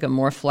things like a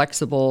more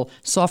flexible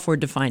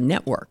software-defined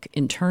network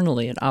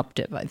internally at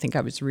Optiv. I think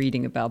I was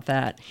reading about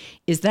that.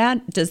 Does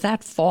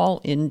that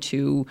fall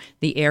into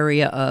the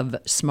area of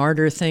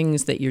smarter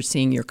things that you're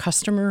seeing your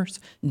customers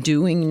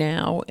doing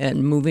now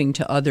and moving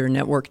to other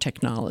network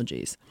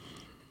technologies?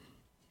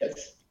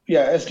 Yes.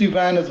 Yeah,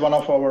 SD-WAN is one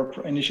of our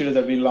initiatives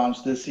that we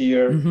launched this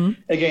year.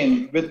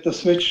 Again, with the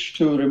switch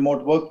to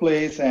remote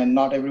workplace and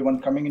not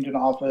everyone coming into an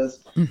office,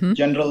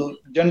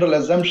 general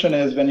assumption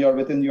is when you're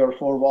within your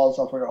 4 walls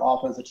of your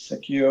office, it's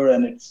secure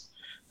and it's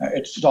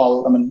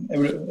all,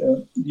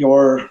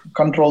 your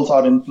controls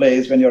are in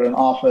place when you're in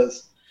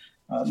office.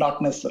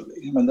 Not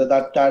necessarily.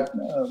 That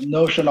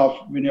notion of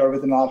when you're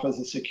within office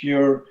is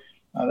secure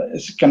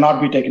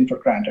cannot be taken for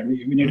granted.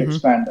 We need to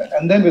expand that.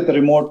 And then with the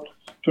remote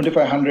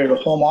 2,500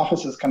 home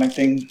offices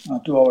connecting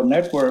to our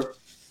network,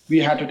 we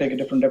had to take a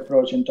different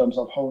approach in terms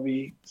of how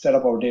we set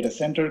up our data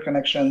center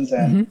connections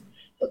and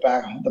the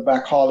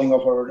backhauling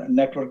of our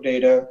network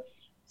data.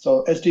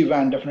 So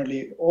SD-WAN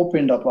definitely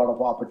opened up a lot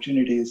of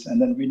opportunities.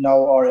 And then we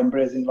now are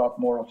embracing a lot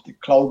more of the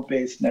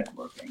cloud-based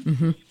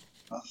networking.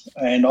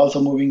 And also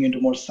moving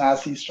into more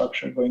SASE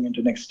structure going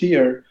into next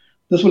year.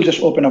 This will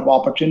just open up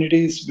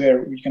opportunities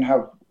where we can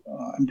have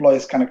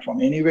employees connect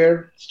from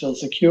anywhere, still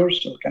secure,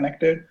 still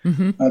connected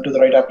to the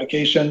right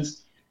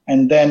applications.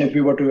 And then if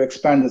we were to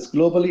expand this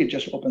globally, it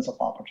just opens up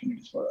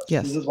opportunities for us.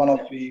 Yes. This is one of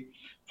the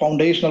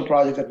foundational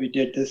projects that we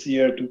did this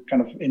year to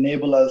kind of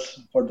enable us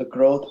for the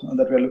growth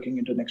that we're looking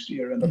into next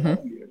year and the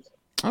following years.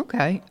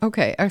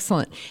 Okay,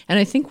 excellent. And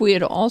I think we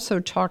had also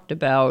talked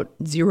about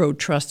zero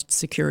trust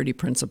security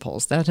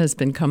principles. That has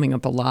been coming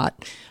up a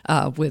lot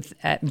with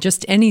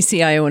just any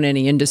CIO in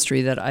any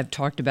industry that I've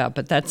talked about.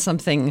 But that's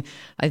something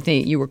I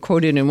think you were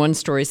quoted in one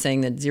story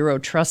saying that zero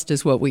trust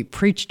is what we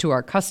preach to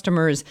our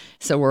customers,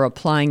 so we're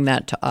applying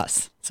that to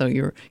us. So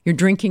you're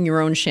drinking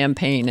your own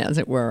champagne, as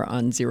it were,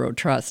 on zero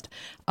trust.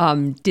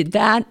 Did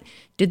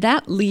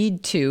that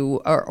lead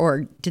to,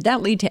 or did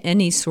that lead to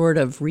any sort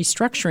of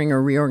restructuring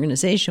or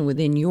reorganization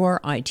within your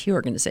IT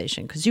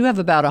organization? Because you have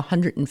about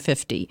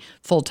 150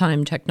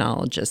 full-time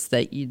technologists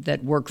that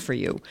work for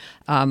you.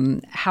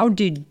 How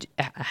do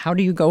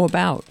you go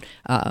about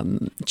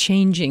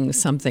changing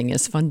something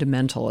as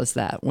fundamental as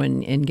that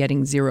in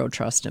getting zero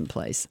trust in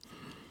place?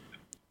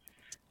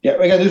 Yeah,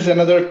 again, this is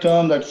another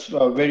term that's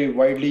very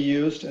widely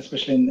used,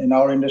 especially in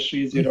our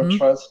industry, zero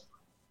trust.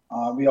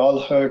 We all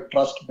heard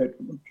trust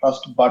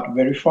but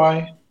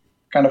verify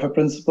kind of a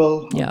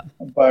principle. Yeah.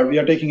 But we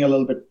are taking a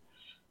little bit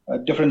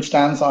different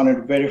stance on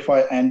it,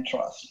 verify and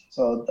trust.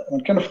 So I'm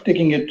kind of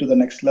taking it to the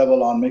next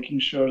level on making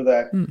sure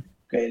that,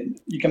 okay,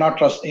 you cannot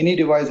trust any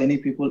device, any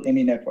people,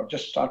 any network.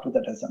 Just start with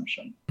that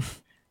assumption.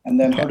 And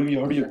then how do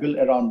you build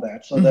around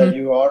that so that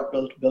you are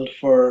built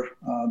for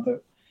the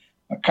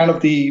kind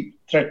of the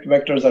threat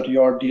vectors that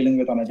you are dealing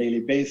with on a daily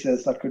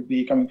basis. That could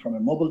be coming from a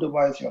mobile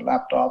device, your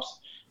laptops,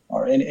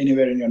 or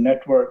anywhere in your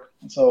network.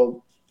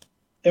 So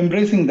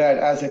embracing that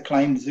as a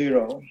client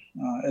zero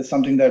is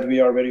something that we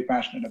are very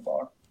passionate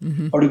about.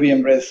 How do we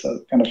embrace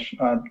kind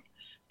of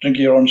drink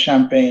your own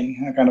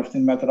champagne kind of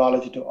thing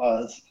methodology to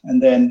us? And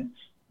then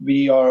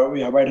we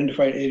have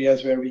identified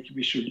areas where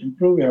we should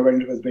improve. We have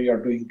identified where we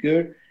are doing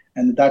good.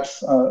 And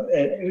that's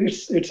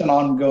it's an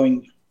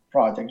ongoing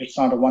project. It's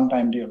not a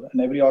one-time deal.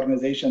 And every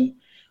organization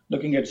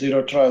looking at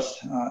zero trust,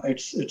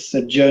 it's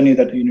a journey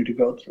that you need to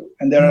go through.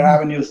 And there are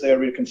avenues there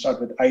where you can start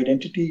with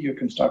identity, you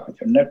can start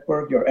with your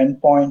network, your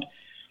endpoint,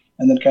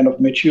 and then kind of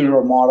mature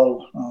your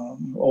model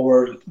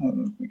over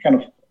kind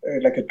of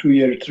like a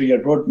 2-year,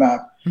 3-year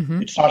roadmap.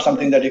 It's not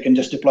something that you can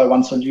just deploy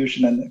one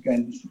solution and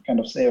kind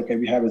of say, okay,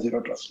 we have a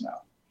zero trust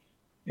now.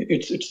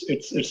 It's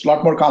a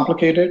lot more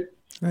complicated.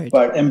 Right.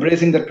 But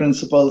embracing the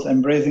principles,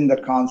 embracing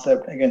that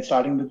concept, again,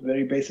 starting with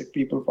very basic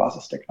people,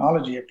 process,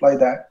 technology, apply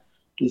that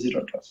to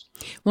zero trust.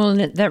 Well,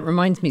 and that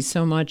reminds me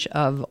so much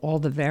of all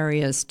the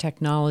various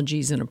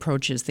technologies and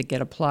approaches that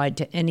get applied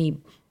to any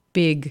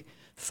big,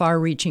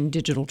 far-reaching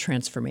digital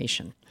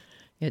transformation.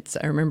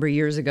 I remember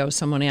years ago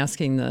someone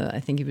asking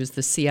I think he was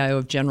the CIO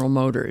of General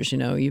Motors,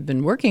 you've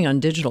been working on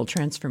digital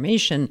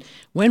transformation.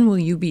 When will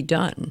you be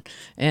done?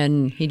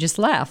 And he just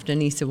laughed and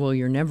he said, well,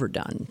 you're never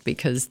done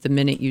because the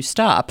minute you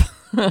stop,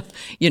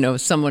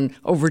 someone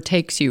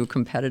overtakes you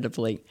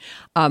competitively.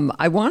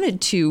 I wanted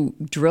to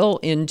drill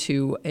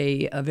into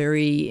a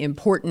very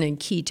important and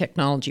key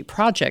technology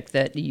project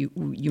that you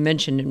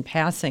mentioned in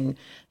passing,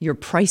 your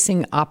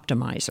pricing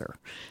optimizer.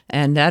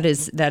 And that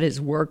is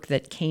work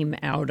that came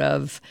out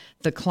of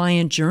the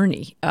client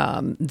journey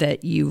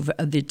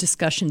the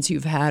discussions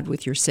you've had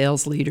with your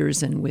sales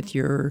leaders and with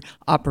your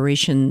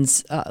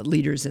operations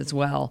leaders as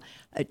well.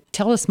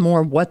 Tell us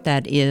more what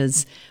that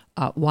is,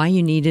 why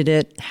you needed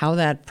it, how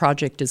that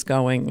project is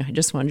going. I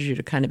just wanted you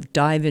to kind of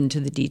dive into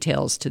the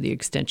details to the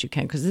extent you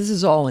can, because this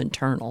is all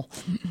internal.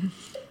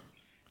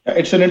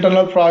 It's an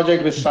internal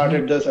project. We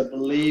started this, I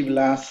believe,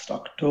 last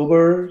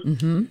October.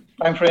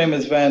 Timeframe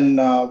is when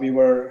we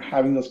were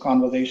having those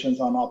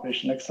conversations on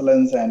operational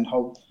excellence and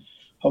how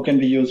can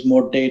we use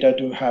more data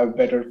to have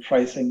better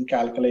pricing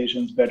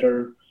calculations,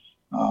 better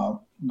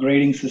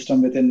grading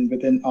system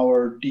within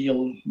our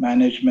deal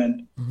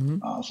management.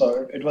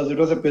 So it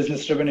was a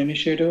business-driven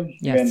initiative.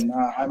 Yes. And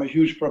I'm a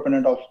huge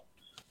proponent of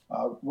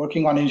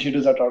working on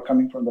initiatives that are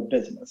coming from the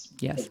business.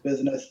 Yes. Because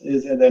business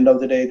is, at the end of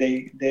the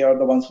day, they are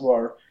the ones who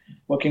are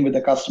working with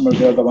the customers.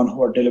 They are the ones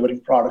who are delivering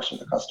products to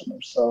the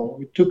customers. So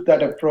we took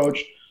that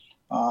approach.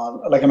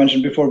 Like I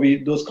mentioned before,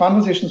 those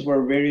conversations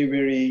were very,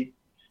 very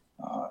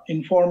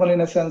informal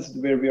in a sense,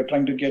 where we are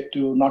trying to get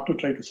to not to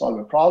try to solve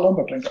a problem,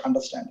 but trying to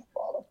understand the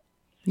problem.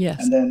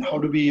 Yes. And then how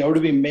do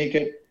we make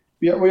it?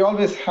 We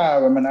always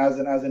have. I mean, as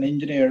an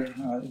engineer,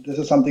 this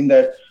is something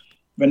that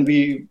when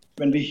we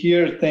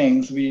hear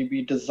things,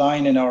 we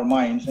design in our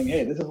minds, saying,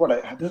 "Hey, this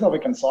is how we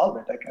can solve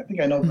it. I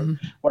think I know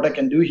what I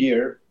can do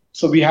here."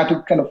 So we had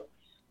to kind of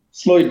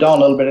slow it down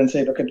a little bit and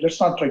say, "Okay, let's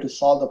not try to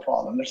solve the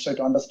problem. Let's try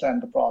to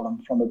understand the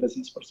problem from a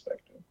business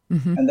perspective."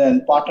 And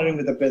then partnering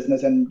with the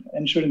business and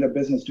ensuring the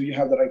business, do you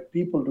have the right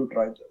people to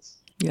drive this?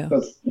 Yeah.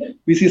 Because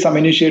we see some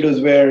initiatives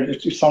where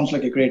it sounds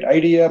like a great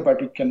idea,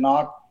 but it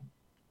cannot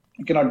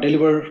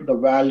deliver the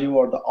value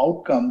or the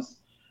outcomes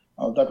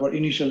that were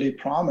initially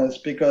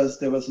promised because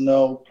there was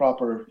no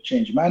proper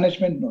change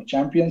management, no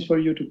champions for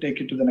you to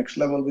take it to the next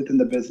level within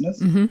the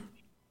business.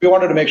 We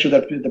wanted to make sure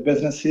that the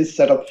business is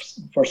set up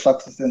for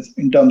success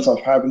in terms of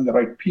having the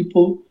right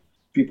people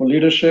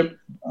leadership,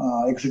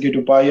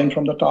 executive buy-in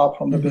from the top,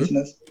 from the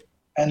business,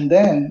 and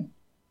then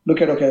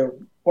look at, okay,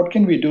 what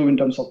can we do in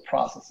terms of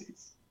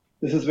processes?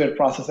 This is where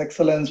process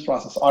excellence,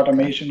 process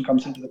automation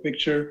comes into the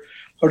picture.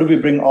 How do we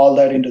bring all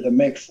that into the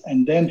mix?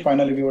 And then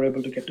finally, we were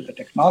able to get to the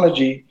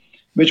technology,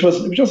 which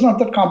was not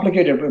that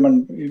complicated. I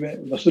mean,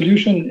 the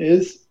solution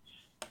is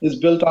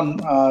built on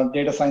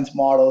data science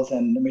models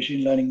and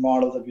machine learning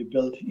models that we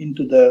built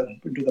into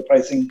the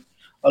pricing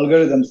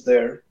algorithms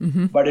there.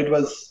 But it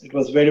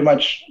was very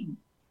much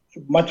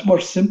more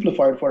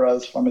simplified for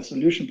us from a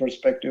solution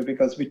perspective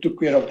because we took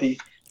care of the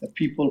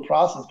people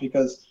process.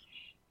 Because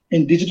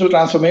in digital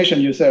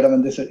transformation, you said, I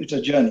mean, it's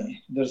a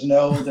journey. There's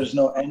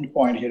no end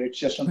point here. It's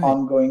just an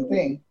ongoing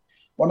thing.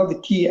 One of the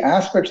key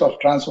aspects of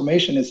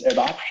transformation is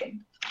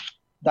adoption.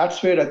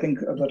 That's where I think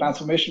the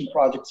transformation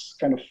projects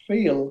kind of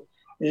fail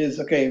is,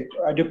 okay,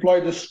 I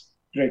deploy this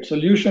great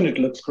solution. It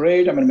looks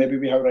great. I mean, maybe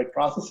we have right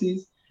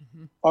processes.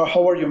 Or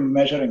how are you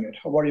measuring it?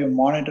 How are you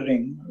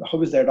monitoring?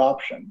 How is the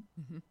adoption?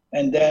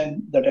 And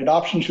then that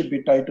adoption should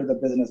be tied to the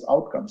business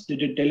outcomes.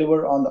 Did it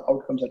deliver on the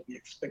outcomes that we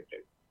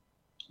expected?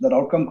 That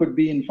outcome could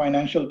be in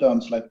financial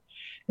terms, like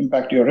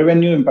impact your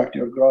revenue, impact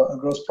your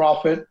gross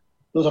profit.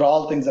 Those are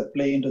all things that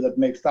play into that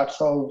mix. That's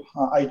how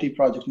IT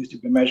project needs to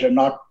be measured,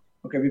 not,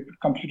 okay, we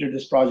completed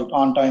this project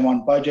on time,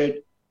 on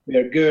budget. We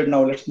are good.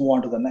 Now let's move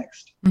on to the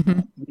next.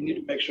 We need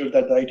to make sure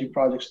that the IT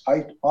projects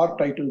are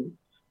tied to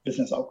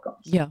business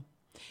outcomes. Yeah.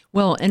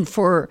 Well, and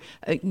for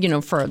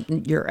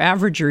your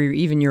average or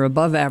even your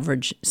above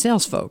average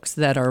sales folks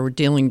that are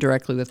dealing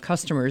directly with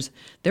customers,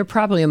 they're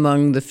probably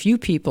among the few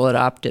people at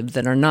Optiv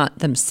that are not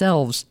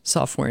themselves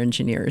software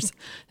engineers,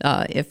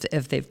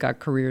 if they've got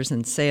careers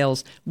in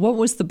sales. What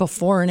was the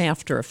before and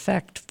after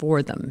effect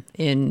for them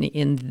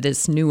in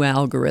this new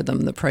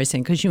algorithm, the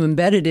pricing? Because you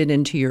embedded it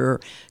into your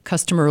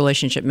customer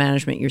relationship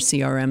management, your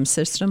CRM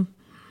system.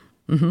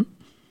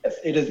 Yes,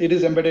 it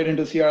is embedded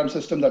into CRM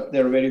system that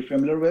they're very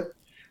familiar with.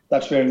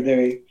 That's where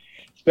they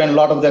spend a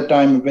lot of their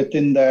time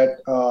within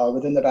that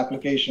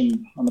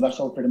application. I mean, that's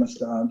how pretty much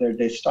their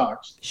day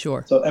starts.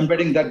 Sure. So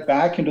embedding that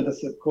back into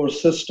the core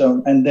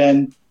system and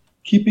then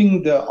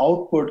keeping the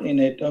output in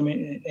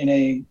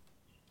a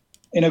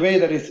way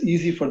that is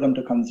easy for them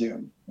to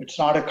consume. It's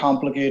not a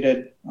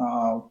complicated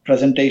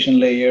presentation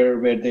layer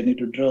where they need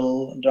to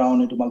drill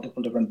down into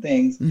multiple different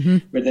things,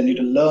 where they need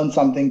to learn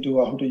something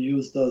to how to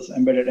use those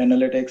embedded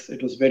analytics.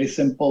 It was very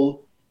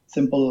simple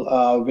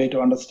way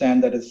to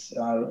understand that is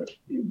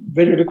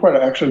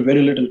required actually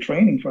very little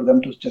training for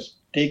them to just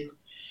take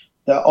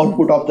the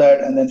output of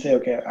that and then say,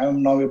 okay,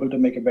 I'm now able to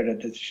make a better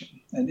decision.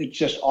 And it's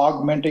just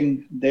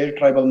augmenting their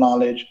tribal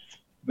knowledge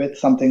with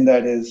something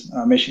that is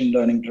machine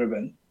learning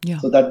driven. Yeah.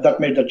 So that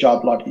made the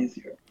job a lot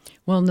easier.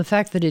 Well, and the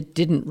fact that it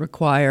didn't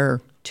require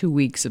 2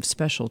 weeks of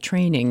special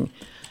training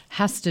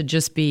has to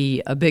just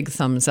be a big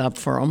thumbs up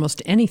for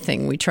almost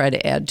anything we try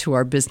to add to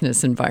our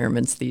business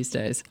environments these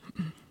days.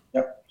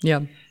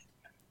 Yeah.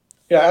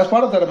 Yeah, as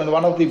part of that, I mean,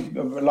 one of the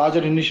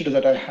larger initiatives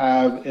that I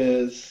have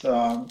is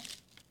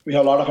we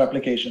have a lot of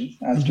applications,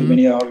 as do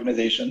many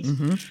organizations.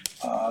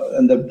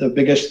 And the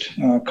biggest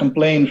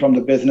complaint from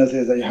the business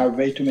is that you have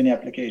way too many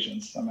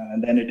applications. I mean,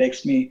 and then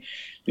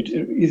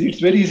it's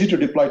very easy to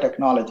deploy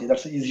technology.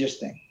 That's the easiest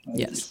thing.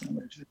 Yes.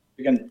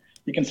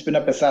 You can spin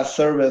up a SaaS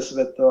service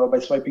by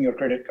swiping your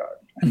credit card,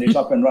 and it's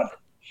up and running.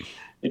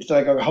 It's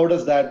like, how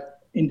does that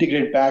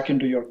integrate back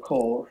into your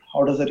core?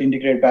 How does it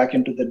integrate back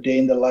into the day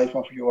in the life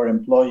of your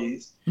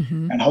employees?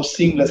 And how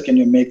seamless can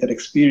you make that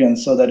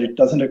experience so that it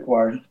doesn't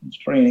require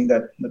training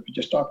that we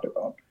just talked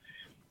about?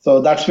 So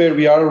that's where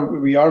we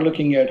are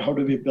looking at how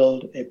do we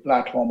build a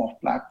platform of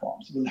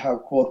platforms. We'll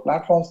have core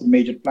platforms, the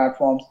major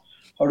platforms.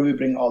 How do we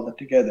bring all that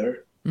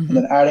together? And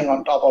then adding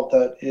on top of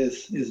that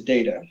is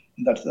data.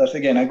 That's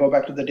again, I go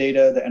back to the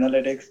data, the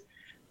analytics.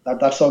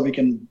 That's how we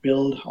can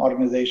build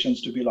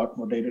organizations to be a lot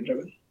more data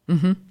driven.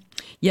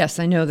 Yes,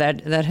 I know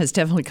that has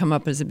definitely come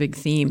up as a big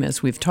theme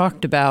as we've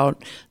talked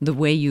about the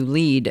way you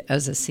lead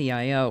as a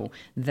CIO,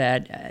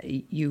 that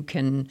you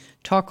can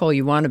talk all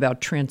you want about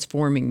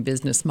transforming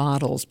business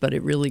models, but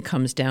it really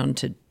comes down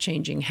to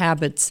changing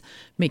habits,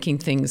 making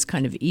things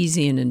kind of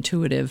easy and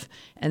intuitive,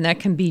 and that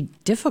can be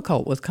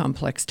difficult with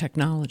complex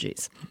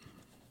technologies.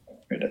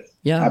 It is.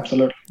 Yeah,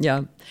 absolutely.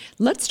 Yeah.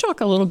 Let's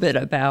talk a little bit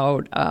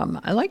about,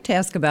 I like to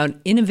ask about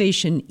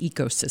innovation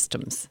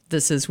ecosystems.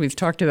 We've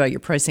talked about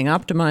your pricing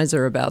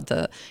optimizer, about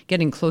the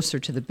getting closer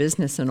to the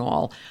business and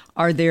all.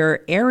 Are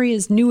there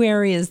new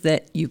areas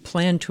that you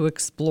plan to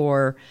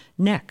explore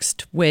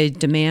next, with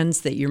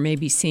demands that you're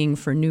maybe seeing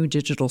for new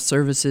digital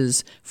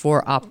services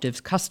for Optiv's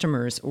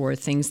customers or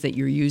things that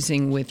you're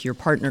using with your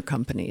partner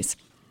companies?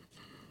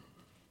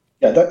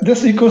 Yeah,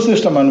 this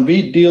ecosystem, and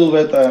we deal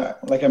with,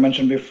 like I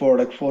mentioned before,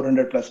 like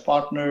 400 plus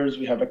partners.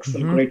 We have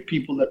excellent, great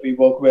people that we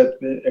work with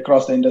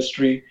across the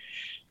industry.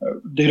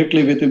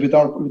 directly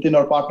within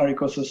our partner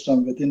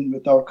ecosystem,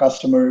 with our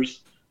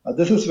customers.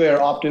 This is where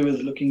Optiv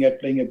is looking at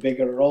playing a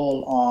bigger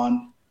role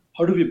on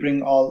how do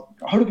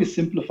we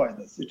simplify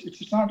this?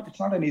 It's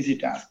not an easy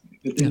task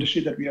with the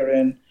industry that we are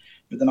in,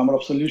 with the number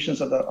of solutions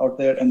that are out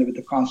there, and with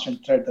the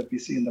constant threat that we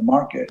see in the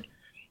market.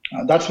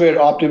 That's where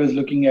Optiv is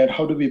looking at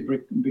how do we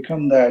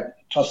become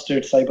that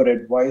trusted cyber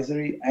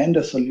advisory and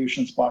a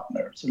solutions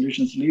partner,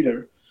 solutions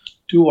leader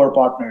to our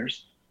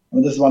partners.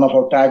 And this is one of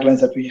our taglines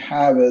that we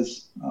have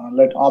is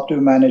let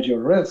Optiv manage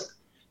your risk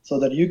so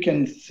that you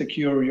can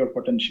secure your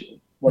potential,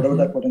 whatever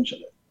that potential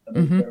is.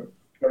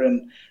 If you're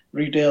in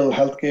retail,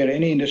 healthcare,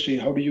 any industry,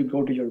 how do you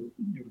go to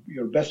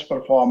your best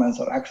performance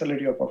or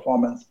accelerate your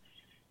performance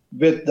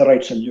with the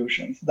right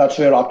solutions? That's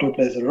where Optiv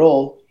plays a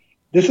role.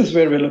 This is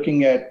where we're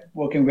looking at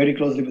working very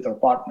closely with our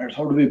partners.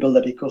 How do we build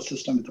that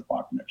ecosystem with the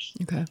partners?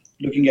 Okay.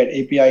 Looking at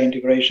API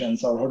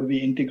integrations, or how do we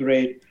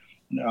integrate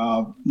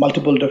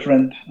multiple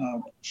different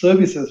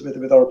services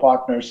with our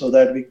partners so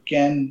that we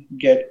can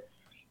get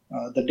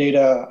the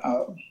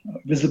data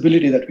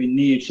visibility that we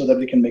need so that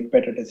we can make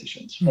better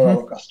decisions for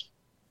our customers.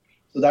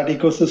 So that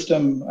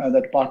ecosystem,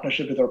 that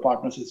partnership with our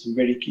partners is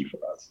very key for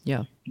us.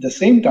 Yeah. At the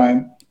same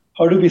time,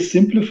 how do we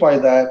simplify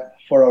that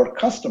for our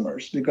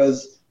customers?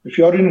 Because if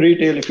you're in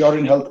retail, if you're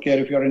in healthcare,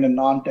 if you're in a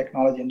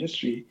non-technology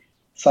industry,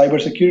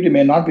 cybersecurity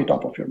may not be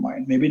top of your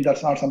mind. Maybe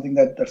that's not something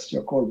that's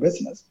your core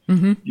business.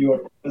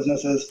 Your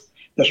business is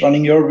just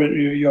running your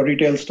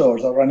retail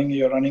stores or running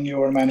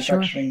your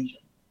manufacturing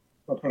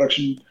or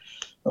production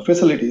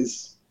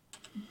facilities.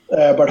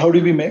 But how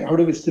do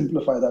we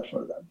simplify that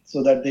for them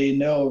so that they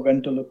know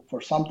when to look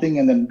for something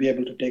and then be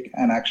able to take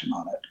an action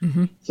on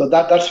it? So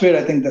that's where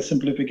I think the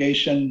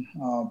simplification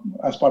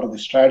as part of the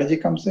strategy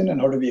comes in, and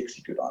how do we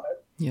execute on it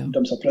in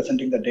terms of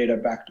presenting the data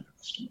back to the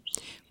customers.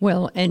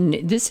 Well, and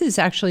this is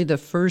actually the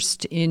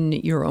first in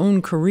your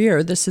own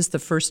career. This is the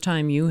first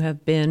time you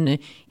have been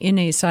in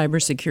a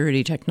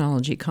cybersecurity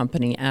technology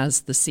company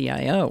as the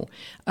CIO.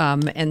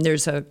 And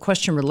there's a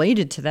question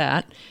related to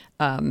that.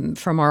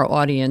 From our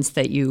audience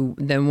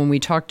then when we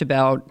talked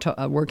about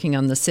working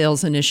on the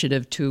sales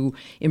initiative to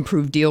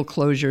improve deal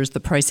closures,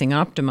 the pricing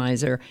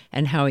optimizer,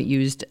 and how it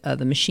used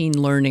the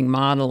machine learning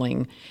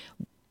modeling,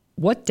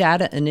 what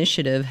data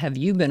initiative have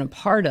you been a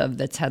part of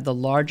that's had the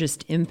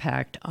largest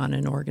impact on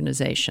an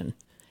organization?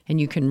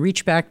 And you can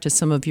reach back to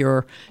some of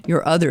your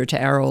other,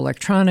 to Arrow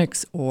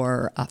Electronics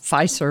or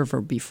Fiserv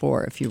or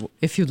before,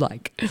 if you'd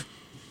like.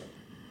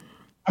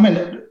 I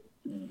mean,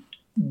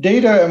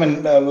 data,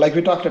 like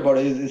we talked about,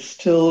 is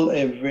still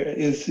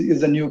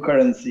is a new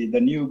currency, the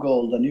new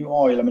gold, the new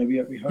oil. I mean,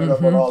 we heard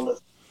about all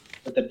this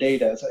with the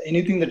data. So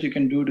anything that you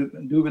can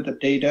do with the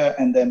data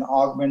and then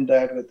augment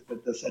that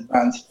with this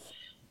advanced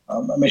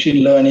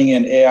machine learning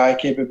and AI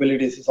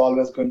capabilities is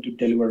always going to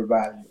deliver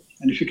value.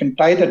 And if you can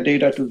tie the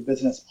data to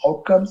business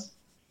outcomes,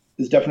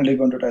 it's definitely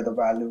going to tie the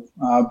value.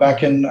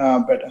 Back at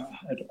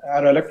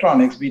Arrow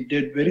Electronics, we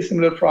did very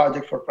similar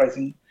project for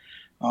pricing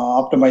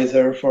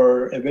optimizer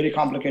for a very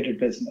complicated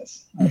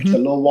business. It's a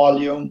low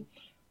volume,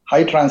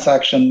 high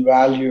transaction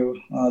value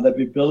that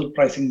we build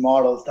pricing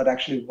models that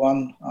actually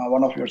won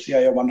one of your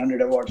CIO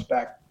 100 awards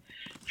back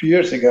a few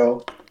years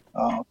ago.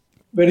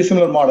 Very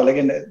similar model,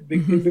 again,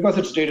 because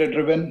it's data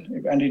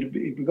driven and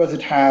because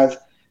it has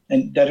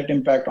a direct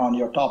impact on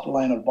your top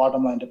line or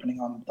bottom line, depending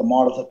on the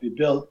models that we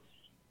build,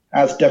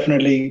 as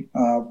definitely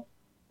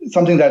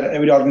something that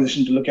every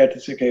organization to look at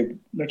is, okay,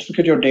 let's look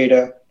at your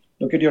data.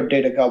 Look at your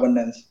data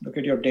governance, look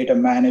at your data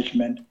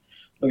management,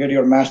 look at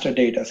your master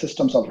data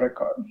systems of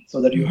record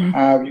so that you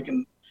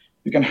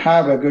can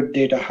have a good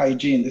data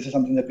hygiene. This is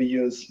something that we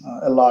use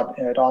a lot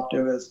at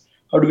Optiv is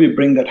how do we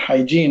bring that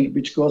hygiene,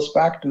 which goes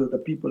back to the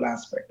people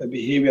aspect, the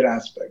behavior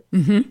aspect.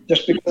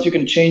 Just because you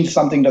can change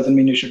something doesn't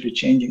mean you should be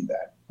changing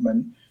that. I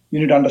mean, you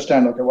need to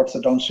understand, okay, what's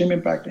the downstream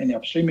impact, any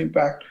upstream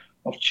impact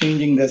of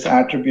changing these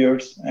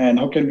attributes, and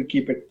how can we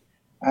keep it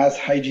as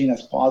hygiene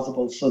as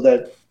possible so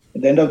that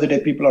at the end of the day,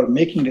 people are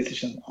making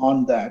decisions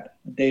on that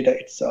data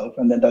itself,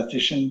 and then that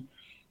decision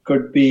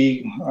could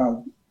be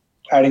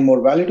adding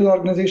more value to the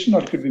organization,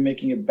 or it could be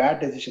making a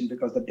bad decision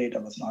because the data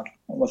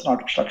was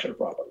not structured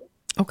properly.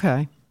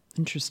 Okay,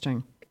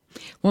 interesting.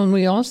 Well, and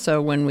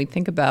when we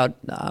think about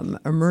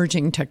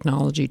emerging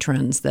technology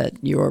trends that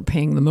you're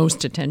paying the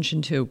most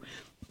attention to,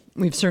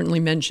 we've certainly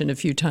mentioned a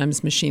few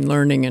times machine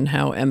learning and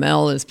how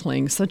ML is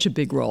playing such a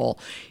big role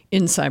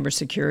in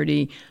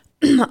cybersecurity.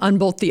 On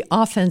both the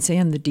offense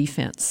and the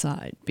defense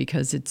side,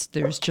 because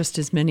there's just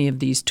as many of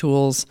these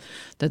tools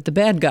that the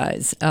bad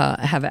guys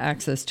have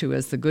access to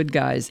as the good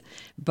guys.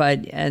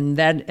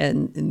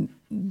 And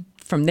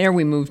from there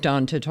we moved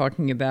on to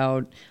talking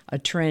about a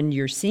trend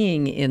you're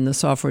seeing in the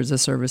software as a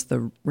service,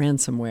 the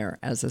ransomware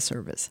as a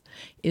service.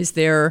 Is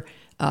there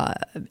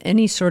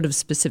any sort of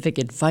specific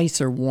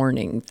advice or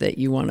warning that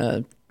you want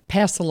to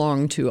pass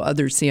along to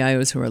other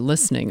CIOs who are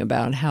listening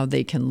about how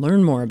they can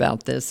learn more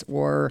about this,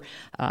 or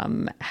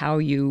how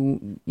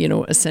you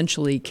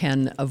essentially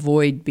can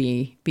avoid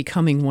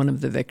becoming one of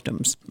the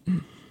victims?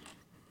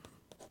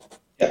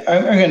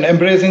 Again,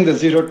 embracing the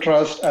zero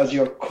trust as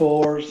your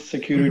core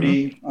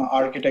security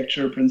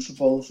architecture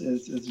principles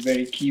is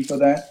very key for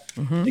that.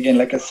 Again,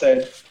 like I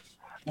said,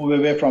 move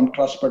away from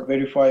trust but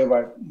verify,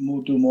 but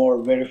move to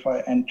more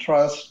verify and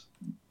trust.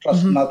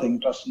 Trust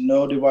nothing, trust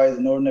no device,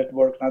 no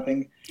network,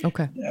 nothing.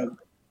 Okay.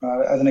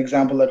 As an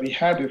example that we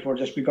had before,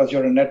 just because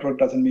you're a network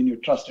doesn't mean you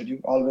trust it. You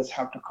always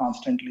have to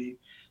constantly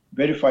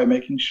verify,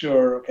 making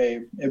sure,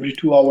 okay, every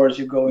 2 hours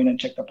you go in and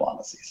check the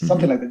policies,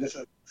 something like that. Just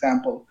an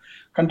example.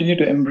 Continue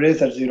to embrace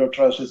that zero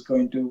trust is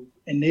going to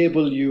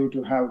enable you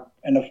to have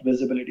enough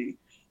visibility.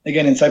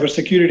 Again, in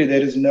cybersecurity,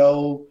 there is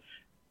no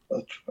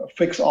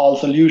fix-all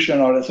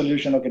solution or a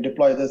solution, okay,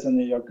 deploy this and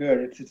you're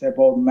good. It's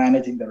about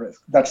managing the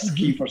risk. That's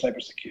key for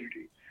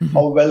cybersecurity.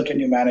 How well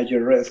can you manage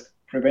your risk?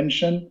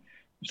 Prevention.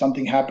 If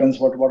something happens,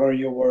 what are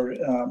your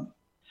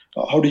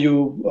how do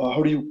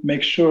you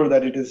make sure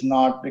that it is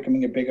not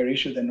becoming a bigger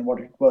issue than what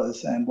it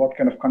was, and what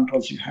kind of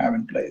controls you have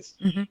in place?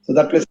 So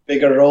that plays a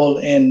bigger role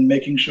in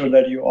making sure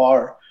that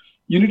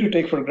you need to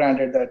take for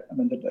granted that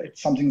that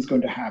something's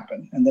going to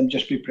happen, and then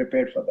just be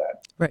prepared for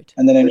that. Right.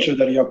 And then ensure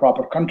that you have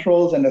proper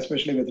controls, and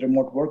especially with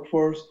remote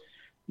workforce,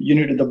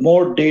 the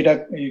more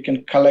data you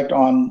can collect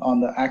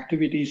on the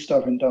activity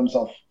stuff in terms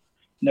of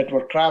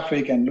network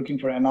traffic and looking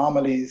for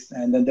anomalies,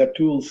 and then there are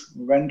tools,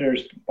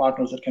 vendors,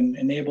 partners that can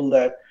enable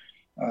that.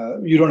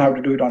 You don't have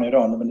to do it on your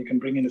own. You can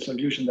bring in a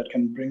solution that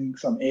can bring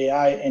some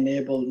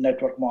AI-enabled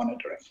network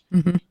monitoring.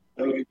 That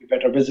will give you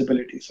better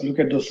visibility. So look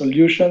at those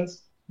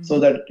solutions so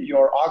that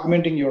you're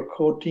augmenting your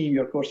core team,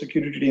 your core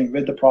security team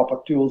with the proper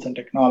tools and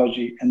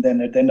technology. And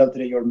then at the end of the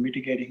day, you're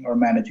mitigating or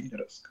managing the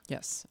risk.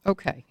 Yes.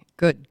 Okay.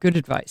 Good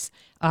advice.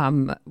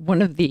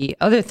 One of the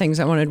other things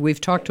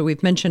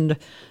we've mentioned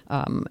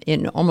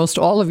in almost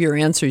all of your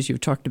answers,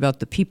 you've talked about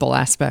the people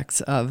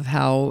aspects of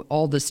how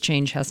all this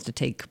change has to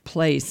take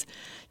place.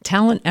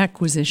 Talent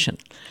acquisition.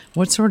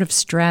 What sort of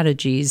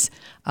strategies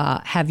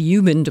have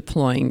you been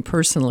deploying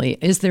personally?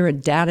 Is there a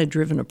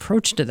data-driven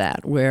approach to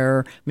that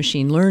where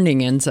machine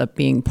learning ends up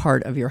being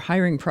part of your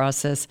hiring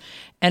process?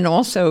 And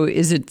also,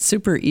 is it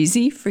super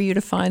easy for you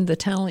to find the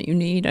talent you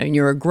need? I mean,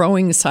 you're a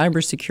growing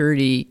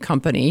cybersecurity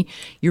company.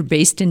 You're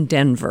based in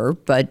Denver,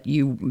 but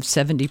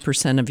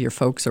 70% of your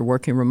folks are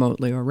working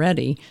remotely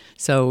already.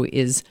 So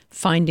is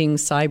finding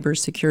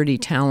cybersecurity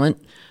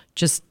talent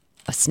just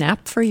a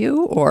snap for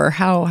you, or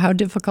how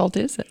difficult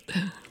is it?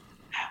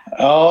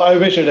 Oh, I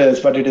wish it is,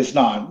 but it is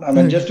not.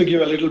 Just to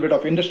give a little bit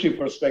of industry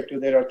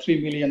perspective, there are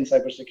 3 million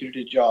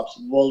cybersecurity jobs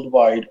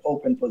worldwide,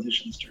 open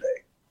positions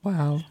today.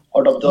 Wow.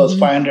 Out of those,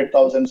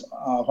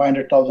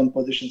 500,000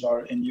 positions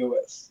are in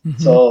US.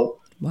 So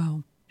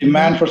wow.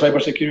 Demand for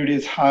cybersecurity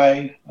is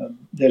high.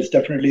 There's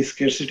definitely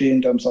scarcity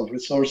in terms of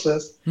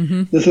resources.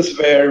 This is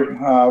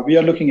where we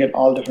are looking at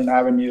all different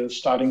avenues,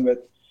 starting with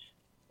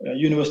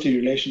university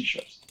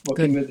relationships,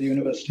 working with the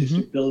universities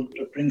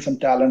to bring some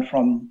talent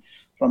from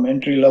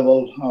entry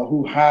level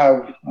who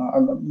have,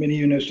 many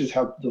universities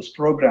have those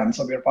programs,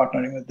 so we are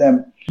partnering with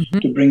them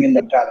to bring in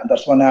the talent.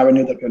 That's one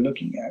avenue that we're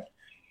looking at.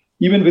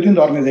 Even within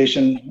the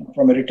organization,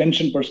 from a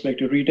retention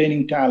perspective,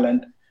 retaining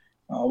talent,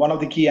 one of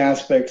the key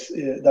aspects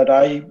that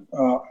I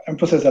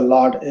emphasize a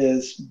lot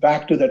is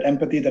back to that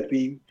empathy that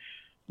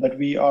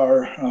we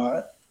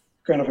are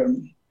kind of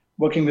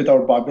working with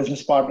our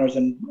business partners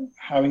and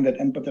having that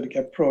empathetic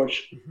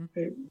approach.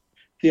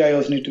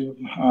 CIOs need to,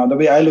 the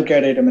way I look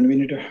at it, we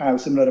need to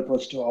have similar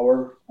approach to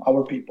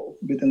our people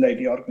within the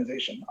IT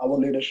organization, our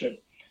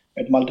leadership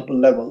at multiple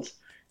levels,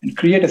 and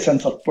create a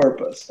sense of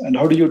purpose. And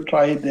how do you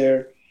tie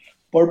their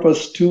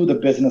purpose to the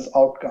business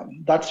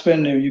outcome? That's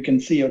when you can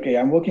see, okay,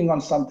 I'm working on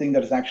something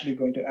that is actually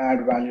going to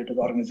add value to the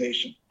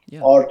organization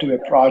or to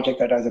a project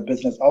that has a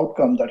business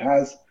outcome that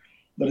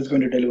is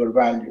going to deliver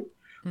value.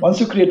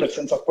 Once you create that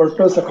sense of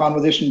purpose, the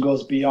conversation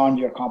goes beyond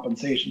your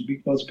compensation.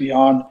 It goes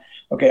beyond,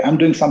 okay, I'm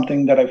doing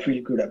something that I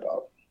feel good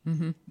about.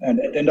 And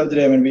at the end of the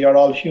day, we are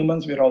all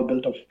humans. We're all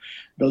built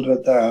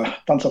with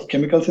tons of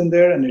chemicals in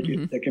there, and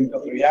the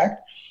chemicals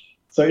react.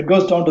 So it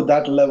goes down to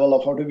that level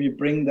of how do we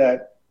bring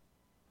that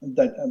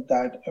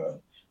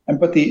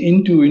empathy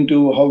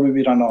into how do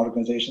we run our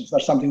organizations.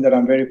 That's something that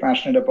I'm very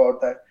passionate about,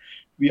 that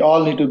we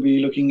all need to be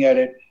looking at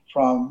it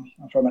from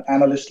an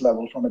analyst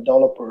level, from a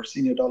developer,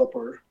 senior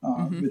developer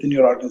within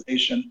your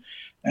organization,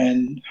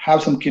 and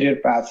have some career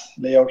paths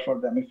lay out for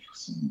them. If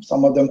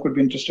some of them could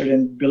be interested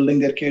in building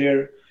their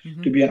career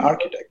to be an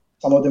architect,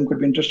 some of them could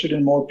be interested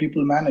in more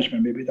people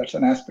management. Maybe that's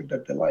an aspect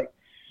that they like.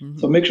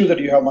 So make sure that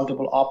you have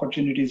multiple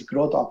opportunities,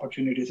 growth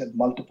opportunities at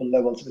multiple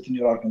levels within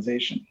your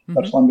organization.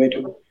 That's one way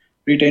to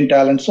retain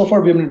talent. So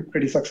far, we've been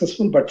pretty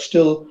successful, but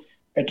still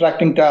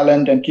attracting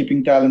talent and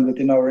keeping talent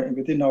within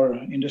our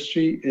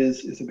industry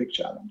is a big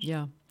challenge.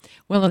 Yeah.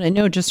 Well, and I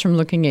know just from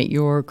looking at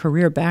your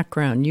career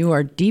background, you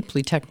are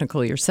deeply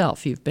technical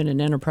yourself. You've been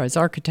an enterprise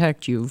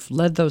architect. You've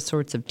led those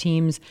sorts of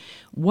teams.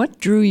 What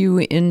drew you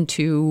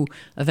into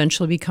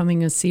eventually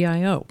becoming a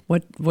CIO?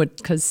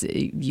 Because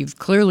you've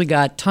clearly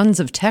got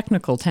tons of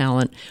technical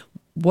talent.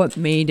 what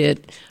made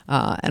it,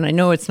 and I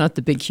know it's not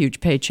the big, huge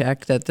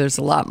paycheck, that there's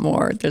a lot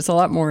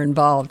more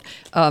involved.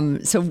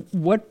 So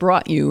what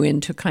brought you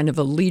into kind of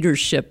a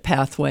leadership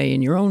pathway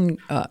in your own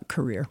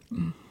career?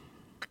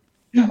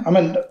 Yeah, I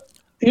mean,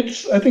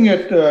 I think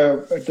at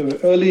the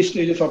early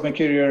stages of my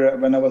career,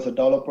 when I was a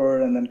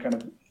developer and then kind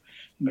of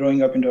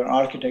growing up into an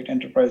architect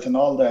enterprise and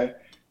all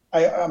that,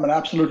 I mean,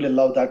 absolutely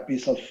love that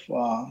piece of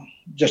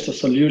just the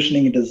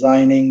solutioning,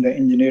 designing, the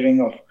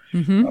engineering of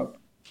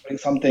doing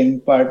something.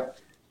 But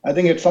I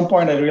think at some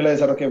point I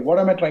realized that, okay, what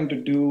am I trying to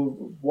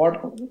do?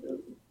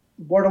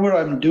 Whatever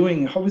I'm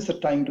doing, how is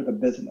it tying to the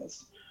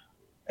business?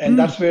 And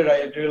that's where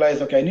I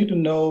realized, okay, I need to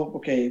know,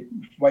 okay,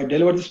 if I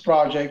deliver this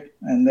project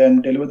and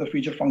then deliver the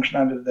feature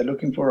functionality that they're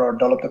looking for or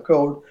develop the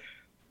code,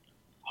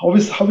 how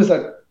is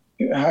that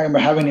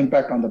having an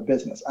impact on the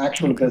business,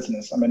 actual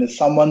business? I mean, is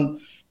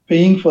someone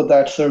paying for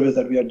that service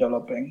that we are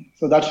developing?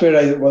 So that's where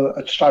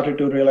I started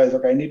to realize,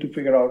 okay, I need to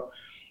figure out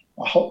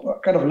how,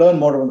 kind of learn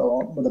more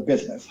about the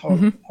business, how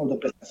the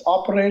business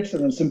operates,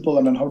 and then simple,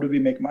 I mean, how do we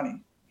make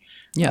money?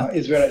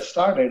 Is where I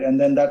started.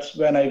 And then that's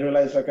when I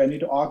realized, like, I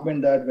need to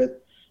augment that with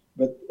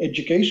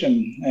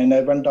education. And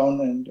I went down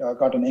and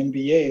got an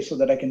MBA so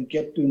that I can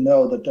get to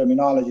know the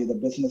terminology, the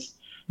business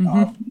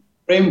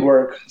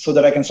framework, so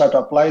that I can start to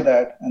apply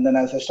that. And then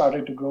as I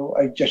started to grow,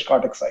 I just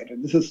got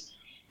excited. This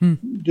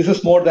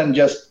is more than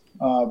just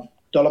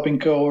developing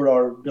code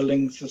or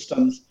building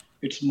systems.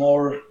 It's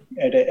more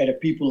at a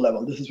people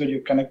level. This is where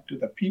you connect to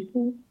the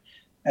people.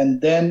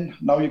 And then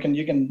now you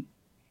can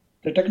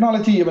the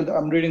technology, even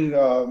I'm reading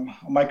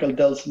Michael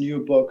Dell's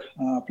new book,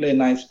 Play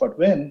Nice But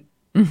Win.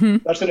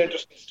 That's an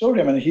interesting story.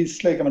 I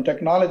mean,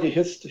 technology,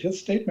 his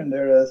statement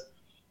there is,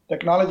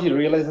 technology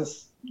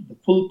realizes the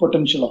full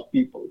potential of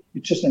people.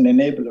 It's just an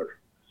enabler.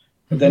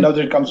 At the end of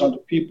it comes down to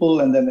people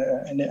and then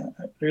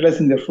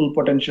realizing their full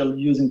potential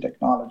using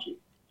technology.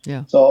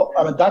 Yeah. So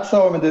I mean, that's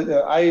how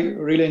I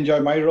really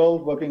enjoy my role,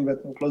 working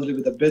closely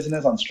with the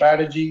business on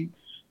strategy,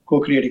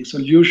 co-creating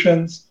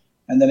solutions,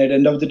 and then at the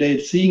end of the day,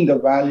 seeing the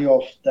value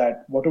of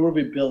that, whatever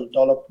we build,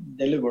 develop,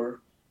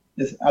 deliver,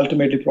 is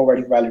ultimately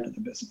providing value to the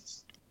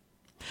business.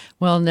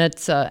 Well, and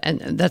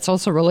that's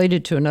also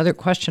related to another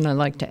question I'd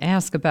like to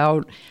ask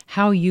about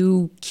how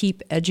you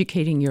keep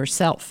educating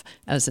yourself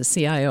as a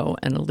CIO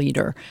and a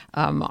leader.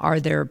 Are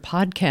there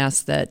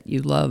podcasts that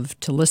you love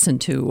to listen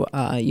to?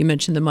 You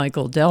mentioned the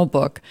Michael Dell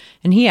book,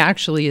 and he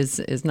actually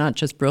is not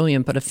just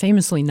brilliant, but a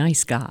famously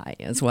nice guy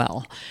as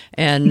well.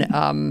 And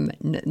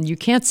you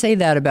can't say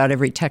that about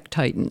every tech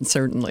titan,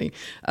 certainly.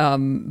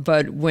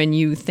 But when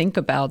you think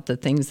about the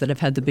things that have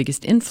had the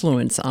biggest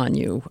influence on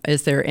you,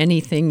 is there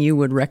anything you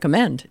would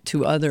recommend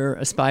to other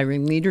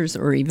aspiring leaders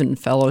or even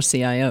fellow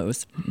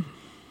CIOs?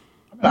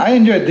 I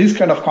enjoy these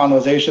kind of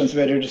conversations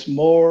where it is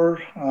more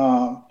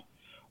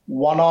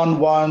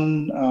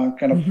one-on-one,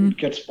 kind of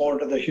gets more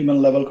to the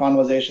human level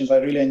conversations. I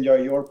really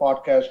enjoy your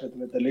podcast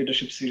with the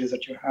leadership series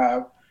that you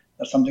have.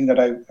 That's something that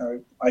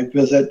I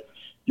visit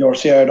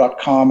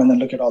yourcio.com and then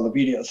look at all the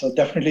videos. So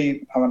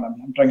definitely,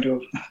 I'm trying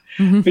to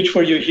pitch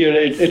for you here.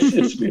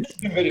 It's been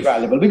very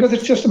valuable because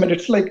it's just,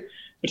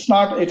 it's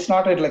not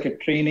like a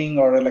training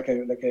or like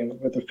a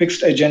with a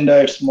fixed agenda.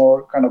 It's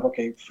more kind of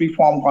free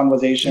form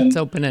conversation. It's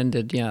open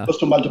ended, yeah. Goes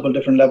to multiple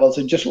different levels.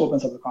 It just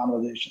opens up the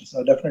conversation.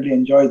 So I definitely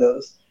enjoy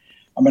those.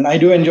 I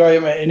do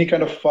enjoy any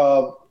kind of.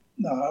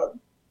 The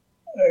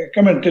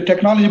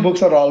technology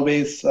books are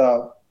always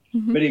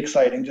very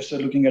exciting. Just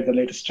looking at the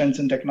latest trends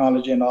in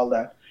technology and all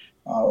that.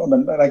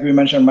 Like we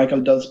mentioned,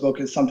 Michael Dell's book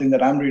is something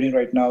that I'm reading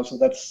right now. So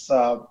that's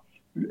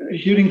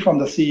hearing from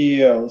the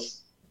CEOs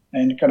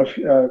and kind of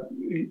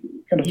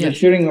yes.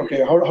 hearing,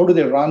 how do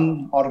they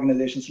run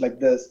organizations like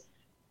this,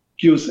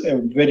 gives a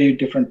very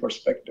different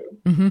perspective.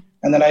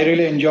 And then I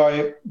really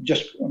enjoy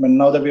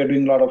now that we are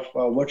doing a lot of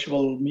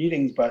virtual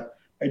meetings, but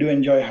I do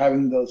enjoy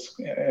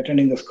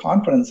attending those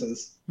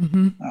conferences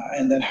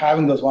and then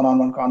having those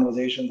one-on-one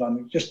conversations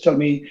on, just tell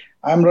me,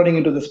 I'm running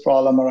into this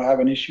problem or I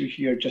have an issue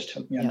here, just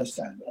help me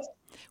understand this.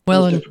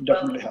 Well,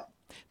 definitely help.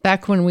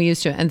 Back when we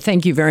used to, and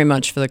thank you very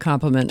much for the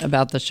compliment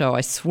about the show.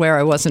 I swear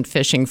I wasn't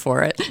fishing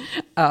for it,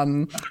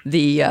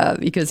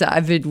 because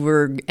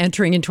we're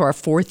entering into our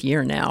 4th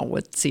year now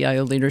with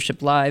CIO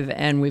Leadership Live,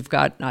 and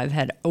I've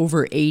had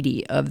over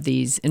 80 of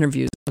these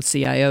interviews with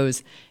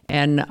CIOs,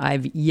 and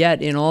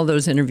in all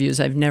those interviews,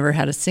 I've never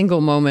had a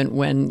single moment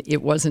when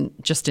it wasn't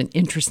just an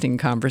interesting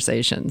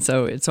conversation.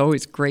 So it's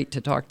always great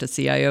to talk to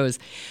CIOs.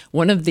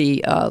 One of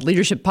the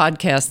leadership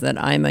podcasts that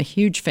I'm a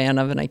huge fan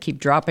of, and I keep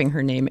dropping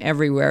her name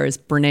everywhere, is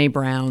Brene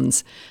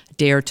Brown's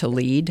Dare to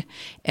Lead.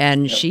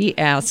 And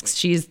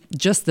she's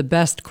just the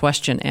best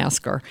question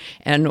asker.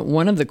 And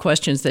one of the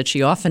questions that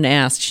she often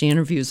asks, she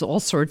interviews all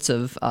sorts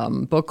of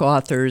book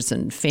authors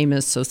and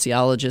famous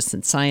sociologists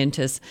and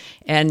scientists,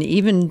 and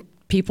even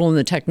people in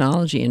the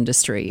technology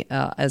industry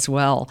as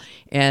well.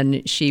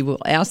 And she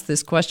will ask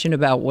this question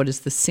about what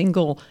is the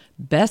single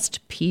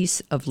best piece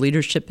of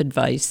leadership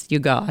advice you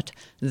got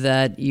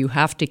that you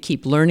have to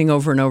keep learning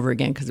over and over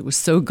again because it was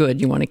so good,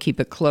 you want to keep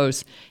it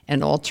close.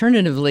 And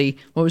alternatively,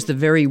 what was the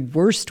very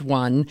worst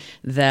one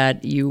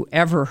that you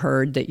ever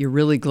heard that you're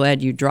really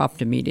glad you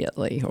dropped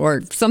immediately,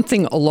 or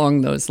something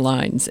along those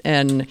lines?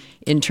 And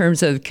in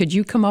terms of, could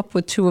you come up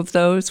with two of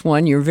those?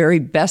 One, your very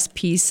best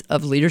piece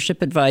of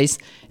leadership advice,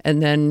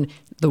 and then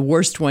the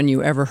worst one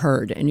you ever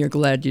heard, and you're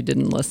glad you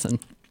didn't listen.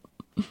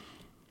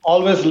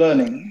 Always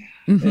learning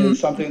is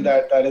something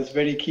that is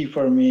very key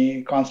for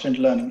me. Constant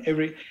learning.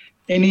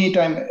 Every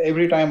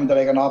time that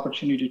I get an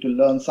opportunity to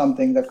learn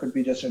something, that could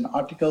be just an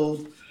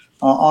article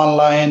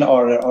online,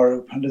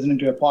 or listening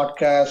to a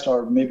podcast,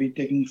 or maybe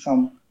taking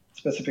some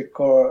specific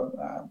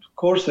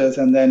courses,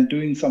 and then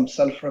doing some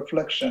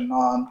self-reflection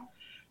on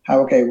how,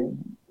 okay,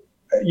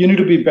 you need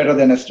to be better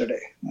than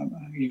yesterday.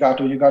 You got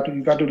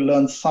to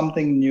learn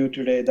something new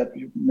today that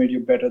made you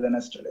better than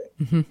yesterday.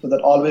 So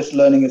that always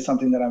learning is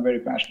something that I'm very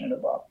passionate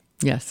about.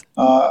 Yes.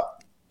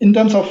 In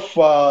terms of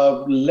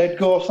let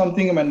go of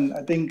something,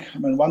 I think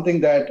one thing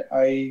that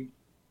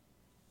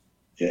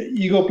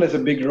ego plays a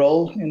big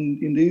role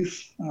in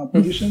these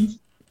positions,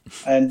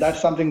 and that's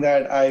something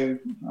that I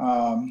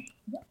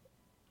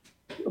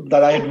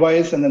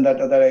advise, and then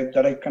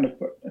that I kind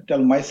of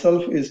tell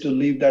myself, is to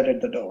leave that at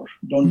the door.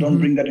 Don't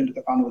bring that into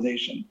the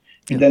conversation.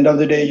 At the end of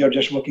the day, you're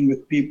just working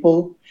with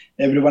people.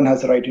 Everyone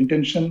has the right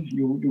intention.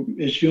 You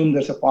assume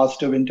there's a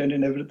positive intent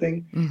in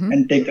everything,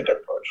 and take that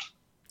approach.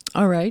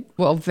 All right.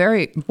 Well,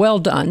 very well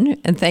done.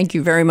 And thank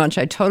you very much.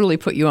 I totally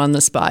put you on the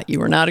spot. You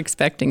were not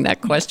expecting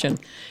that question.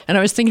 And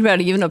I was thinking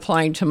about even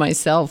applying to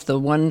myself. The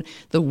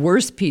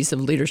worst piece of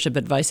leadership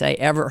advice I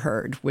ever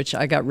heard, which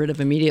I got rid of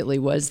immediately,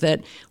 was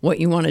that what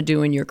you want to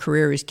do in your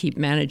career is keep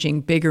managing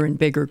bigger and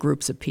bigger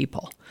groups of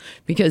people.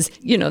 Because,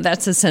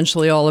 that's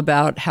essentially all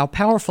about how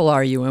powerful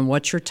are you and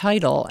what's your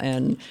title.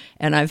 And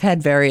I've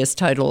had various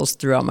titles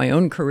throughout my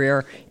own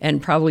career,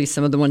 and probably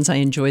some of the ones I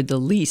enjoyed the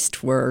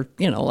least were,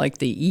 like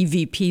the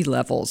EVP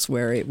levels,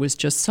 where it was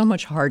just so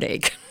much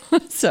heartache.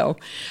 So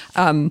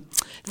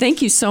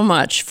thank you so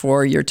much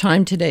for your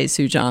time today,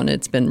 Sujan.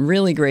 It's been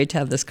really great to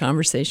have this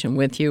conversation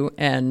with you.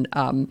 And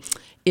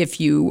if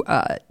you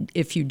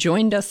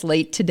joined us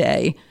late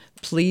today,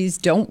 please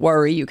don't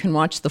worry. You can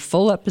watch the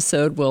full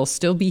episode. We'll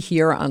still be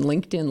here on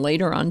LinkedIn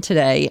later on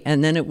today,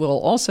 and then it will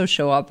also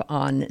show up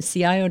on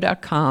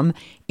CIO.com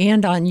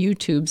and on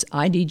YouTube's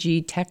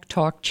IDG Tech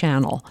Talk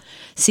channel.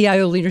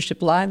 CIO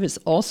Leadership Live is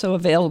also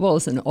available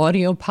as an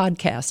audio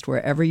podcast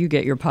wherever you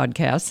get your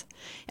podcasts.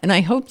 And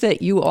I hope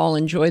that you all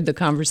enjoyed the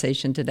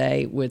conversation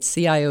today with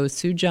CIO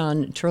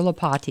Sujan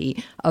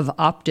Churlapati of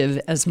Optiv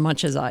as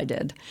much as I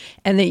did,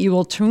 and that you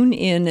will tune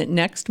in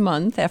next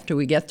month after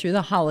we get through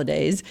the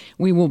holidays.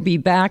 We will be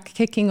back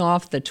kicking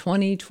off the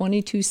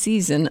 2022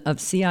 season of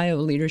CIO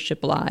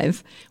Leadership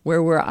Live,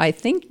 where I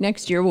think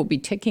next year we'll be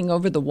ticking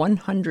over the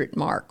 100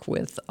 mark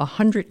with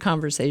 100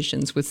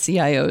 conversations with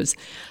CIOs.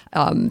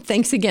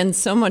 Thanks again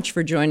so much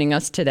for joining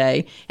us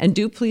today. And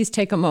do please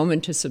take a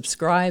moment to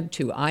subscribe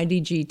to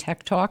IDG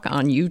Tech Talk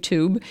on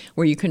YouTube,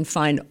 where you can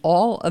find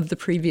all of the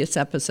previous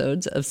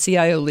episodes of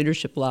CIO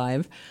Leadership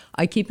Live.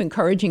 I keep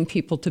encouraging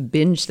people to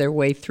binge their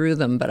way through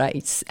them, but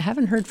I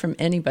haven't heard from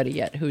anybody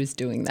yet who is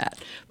doing that.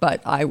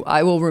 But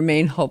I will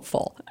remain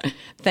hopeful.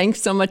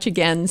 Thanks so much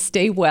again.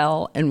 Stay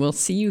well, and we'll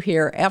see you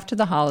here after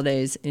the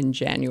holidays in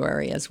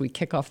January as we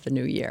kick off the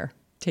new year.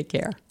 Take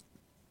care.